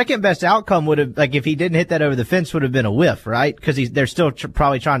say the second best outcome would have, if he didn't hit that over the fence, would have been a whiff, right? Because they're still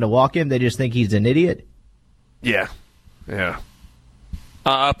probably trying to walk him. They just think he's an idiot. Yeah. Yeah.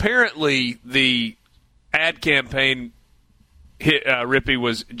 Apparently, the ad campaign hit Rippey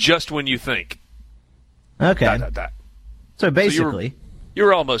was just when you think. Okay. ... So basically, so you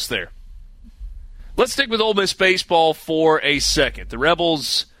were almost there. Let's stick with Ole Miss baseball for a second. The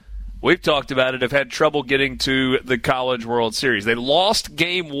Rebels, we've talked about it, have had trouble getting to the College World Series. They lost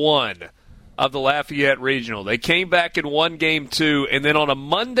Game 1 of the Lafayette Regional. They came back and won Game 2, and then on a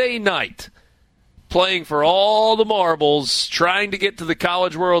Monday night, playing for all the marbles, trying to get to the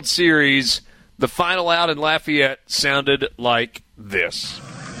College World Series, the final out in Lafayette sounded like this.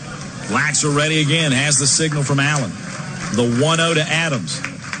 Laxer ready again, has the signal from Allen. The 1-0 to Adams.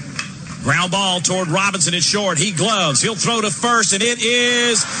 Ground ball toward Robinson at short. He gloves. He'll throw to first, and it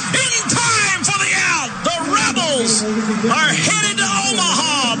is in time for the out. The Rebels are headed to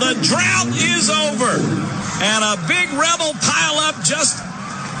Omaha. The drought is over. And a big Rebel pileup just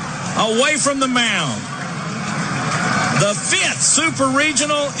away from the mound. The 5th Super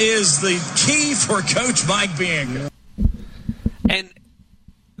Regional is the key for Coach Mike Bianco. And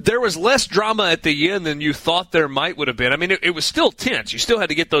there was less drama at the end than you thought there would have been. I mean, it was still tense. You still had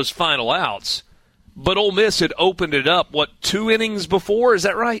to get those final outs. But Ole Miss had opened it up, 2 innings before? Is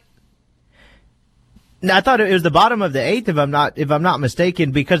that right? No, I thought it was the bottom of the 8th, if I'm not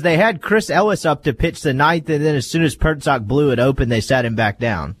mistaken, because they had Chris Ellis up to pitch the 9th, and then as soon as Pertzock blew it open, they sat him back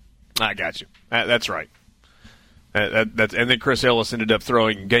down. I got you. That's right. And then Chris Ellis ended up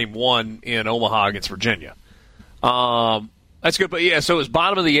throwing Game 1 in Omaha against Virginia. That's good, but so it was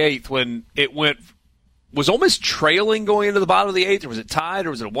bottom of the 8th when it went. Was Ole Miss trailing going into the bottom of the 8th, or was it tied, or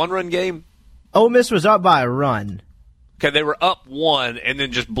was it a 1-run game? Ole Miss was up by a run. Okay, they were up 1 and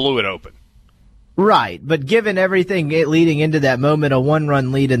then just blew it open. Right, but given everything leading into that moment, a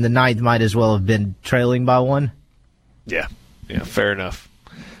 1-run lead in the 9th might as well have been trailing by 1. Yeah, fair enough.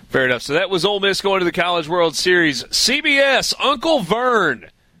 Fair enough. So that was Ole Miss going to the College World Series. CBS, Uncle Vern.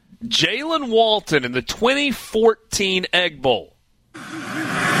 Jalen Walton in the 2014 Egg Bowl. Toss.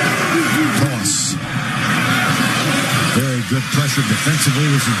 Very good pressure defensively.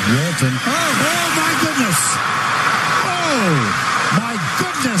 This is Walton. Oh, my goodness. Oh, my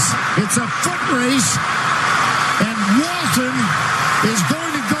goodness. It's a foot race, and Walton is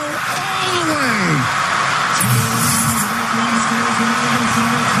going to go all the way.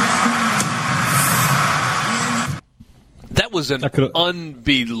 That was an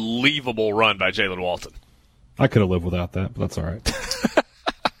unbelievable run by Jalen Walton. I could have lived without that, but that's all right.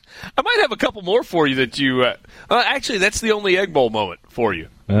 I might have a couple more for you that you actually, that's the only Egg Bowl moment for you.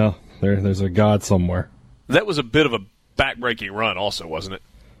 Well, there's a God somewhere. That was a bit of a back-breaking run also, wasn't it?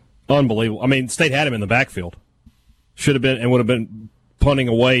 Unbelievable. I mean, State had him in the backfield. Should have been and would have been punting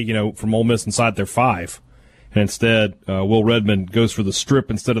away, from Ole Miss inside their 5. And instead, Will Redmond goes for the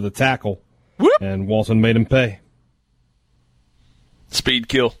strip instead of the tackle. Whoop. And Walton made him pay. Speed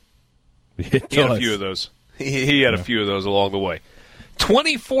kill. He had a few of those. He had a few of those along the way.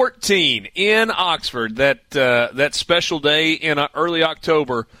 2014 in Oxford, that special day in early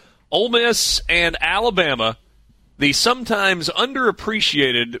October, Ole Miss and Alabama, the sometimes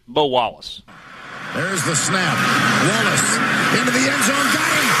underappreciated Bo Wallace. There's the snap. Wallace into the end zone.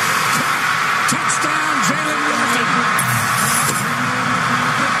 Got him. Touchdown, Jalen Walton.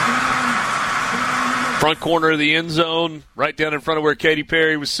 Front corner of the end zone, right down in front of where Katy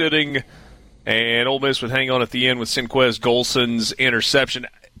Perry was sitting. And Ole Miss would hang on at the end with Sinquez Golson's interception.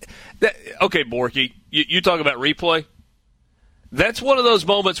 Okay, Borky, you talk about replay. That's one of those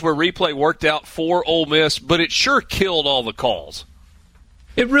moments where replay worked out for Ole Miss, but it sure killed all the calls.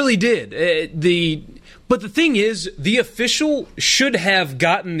 It really did. But the thing is, the official should have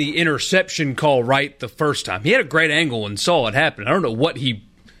gotten the interception call right the first time. He had a great angle and saw it happen. I don't know what he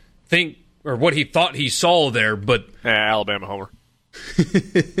thought he saw there, but Alabama homer.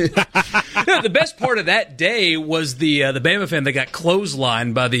 The best part of that day was the Bama fan that got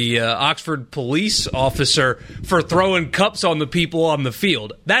clotheslined by the Oxford police officer for throwing cups on the people on the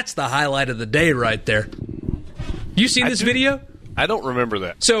field. That's the highlight of the day right there. You seen this video? I don't remember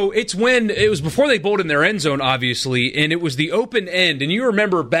that. So it was before they bowled in their end zone, obviously, and it was the open end. And you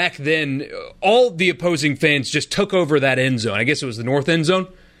remember back then, all the opposing fans just took over that end zone. I guess it was the north end zone.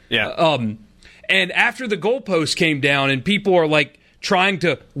 Yeah. And after the goalpost came down, and people are like trying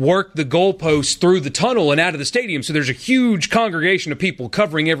to work the goalpost through the tunnel and out of the stadium, so there's a huge congregation of people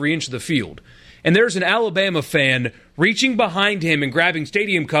covering every inch of the field. And there's an Alabama fan reaching behind him and grabbing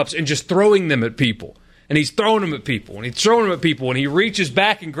stadium cups and just throwing them at people. And he's throwing them at people, and he's throwing them at people, and he reaches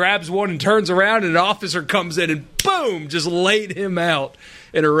back and grabs one and turns around, and an officer comes in and, boom, just laid him out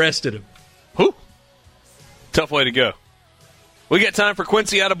and arrested him. Whew. Tough way to go. We got time for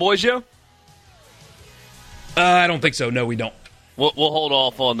Quincy Adeboyjo? I don't think so. No, we don't. We'll hold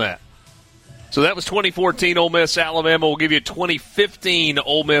off on that. So that was 2014 Ole Miss, Alabama. We'll give you 2015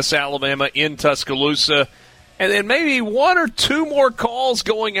 Ole Miss, Alabama in Tuscaloosa. And then maybe one or two more calls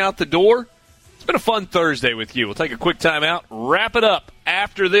going out the door. It's been a fun Thursday with you. We'll take a quick time out, wrap it up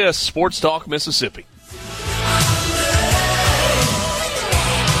after this Sports Talk Mississippi.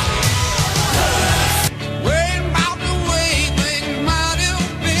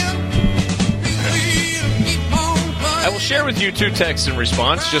 I will share with you two texts in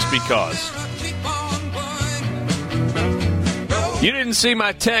response just because. You didn't see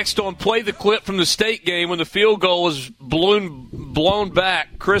my text on play the clip from the state game when the field goal was blown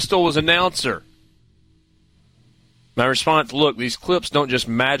back. Crystal was announcer. My response, look, these clips don't just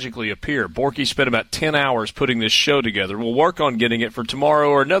magically appear. Borky spent about 10 hours putting this show together. We'll work on getting it for tomorrow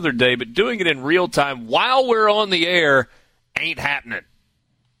or another day, but doing it in real time while we're on the air ain't happening.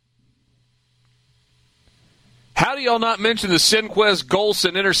 How do y'all not mention the Sinquez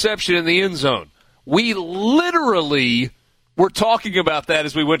Golson interception in the end zone? We literally were talking about that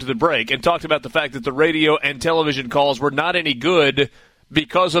as we went to the break and talked about the fact that the radio and television calls were not any good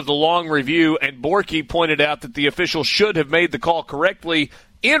because of the long review, and Borky pointed out that the official should have made the call correctly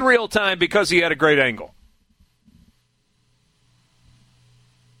in real time because he had a great angle.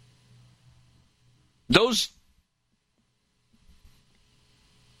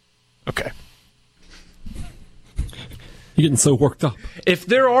 Okay. You're getting so worked up. If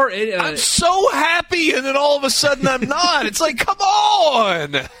there are, I'm so happy, and then all of a sudden I'm not. It's like, come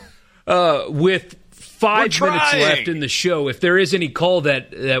on. With 5 minutes left in the show, if there is any call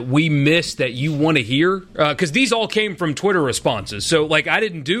that we missed that you want to hear, because these all came from Twitter responses. So, like, I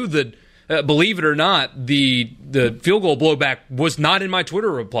didn't do the, believe it or not, the field goal blowback was not in my Twitter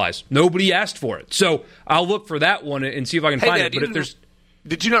replies. Nobody asked for it. So I'll look for that one and see if I can find it. But if there's,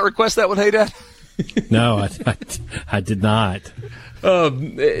 did you not request that one, Hey Dad? No, I did not.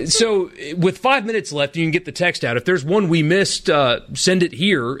 So with 5 minutes left, you can get the text out. If there's one we missed, send it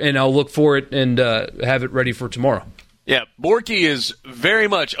here, and I'll look for it and have it ready for tomorrow. Yeah, Borky is very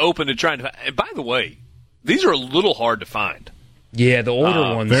much open to trying to. And by the way, these are a little hard to find. Yeah, the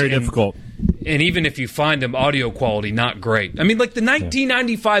older ones. Very difficult. And even if you find them, audio quality, not great. I mean, like the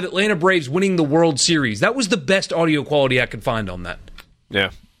 1995 Atlanta Braves winning the World Series. That was the best audio quality I could find on that.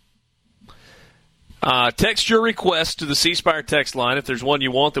 Yeah. Text your request to the C Spire text line if there's one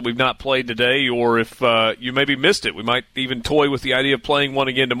you want that we've not played today, or if you maybe missed it. We might even toy with the idea of playing one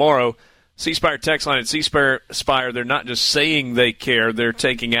again tomorrow. C Spire text line at C Spire, they're not just saying they care, they're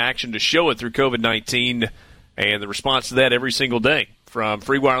taking action to show it through COVID-19, and the response to that every single day. From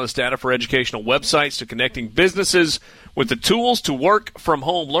free wireless data for educational websites to connecting businesses with the tools to work from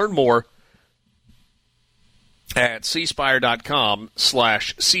home. Learn more at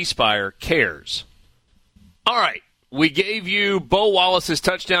cspire.com/cspirecares. All right, we gave you Bo Wallace's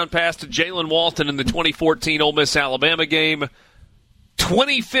touchdown pass to Jalen Walton in the 2014 Ole Miss-Alabama game.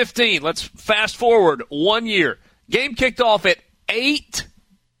 2015, let's fast forward 1 year. Game kicked off at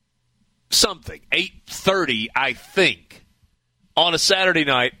 8:30, I think, on a Saturday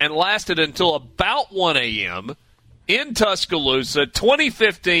night, and lasted until about 1 a.m. in Tuscaloosa.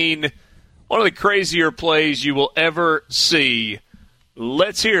 2015, one of the crazier plays you will ever see.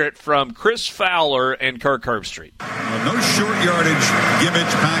 Let's hear it from Chris Fowler and Kirk Herbstreit. No short yardage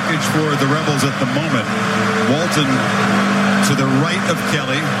gimmage package for the Rebels at the moment. Walton to the right of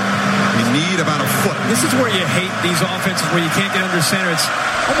Kelly. You need about a foot. This is where you hate these offenses where you can't get under center. It's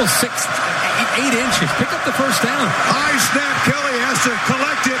almost 8 inches. Pick up the first down. High snap. Kelly has to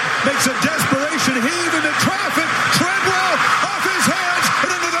collect it. Makes a desperation heave into traffic. Treadwell off his hands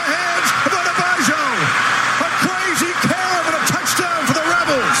and into the hands of Adeboyjo. A crazy carry and a touchdown for the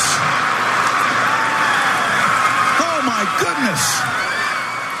Rebels. Oh my goodness.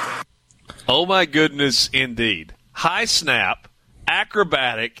 Oh, my goodness, indeed. High snap,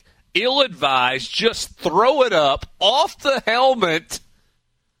 acrobatic, ill-advised, just throw it up off the helmet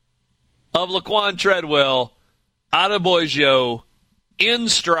of Laquan Treadwell, Adebayo, in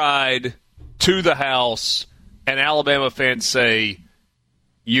stride to the house, and Alabama fans say,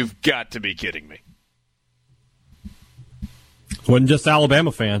 you've got to be kidding me. Wasn't just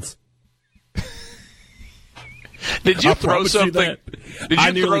Alabama fans. Did you throw something?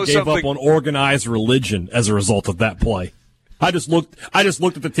 I nearly gave up on organized religion as a result of that play. I just looked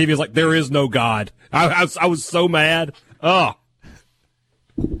at the TV. I was like, there is no God. I was so mad. Oh.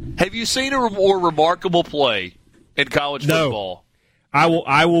 Have you seen a more remarkable play in college football?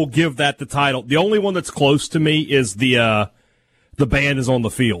 I will give that the title. The only one that's close to me is the band is on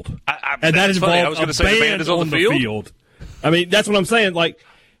the field. And that involved I was going to say the band is on the field. I mean, that's what I'm saying. Like,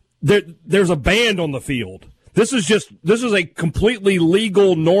 there's a band on the field. This is a completely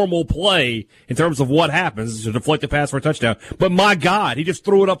legal, normal play in terms of what happens. It's a deflected pass for a touchdown. But my God, he just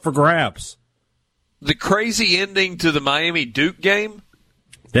threw it up for grabs. The crazy ending to the Miami-Duke game?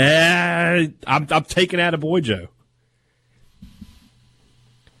 I'm taking Adebayo.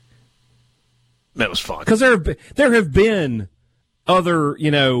 That was fun. Because there have been other,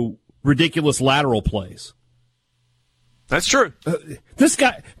 ridiculous lateral plays. That's true. This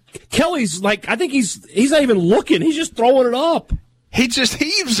guy, Kelly's like, I think he's not even looking. He's just throwing it up. He just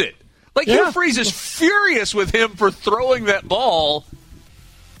heaves it. Like, Hugh Freeze is furious with him for throwing that ball.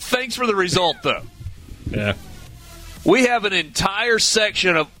 Thanks for the result, though. Yeah. We have an entire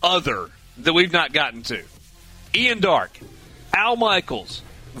section of other that we've not gotten to. Ian Dark, Al Michaels,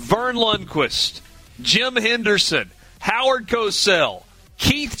 Vern Lundquist, Jim Henderson, Howard Cosell,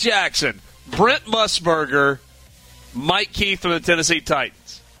 Keith Jackson, Brent Musburger, Mike Keith from the Tennessee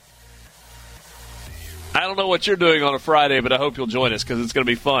Titans. I don't know what you're doing on a Friday, but I hope you'll join us because it's going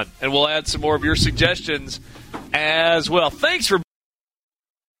to be fun. And we'll add some more of your suggestions as well. Thanks for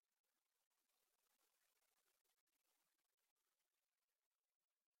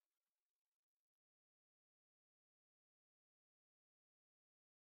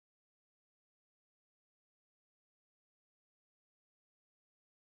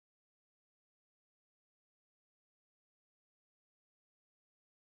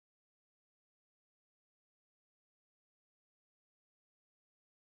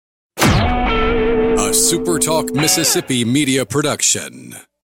SuperTalk Mississippi Media Production.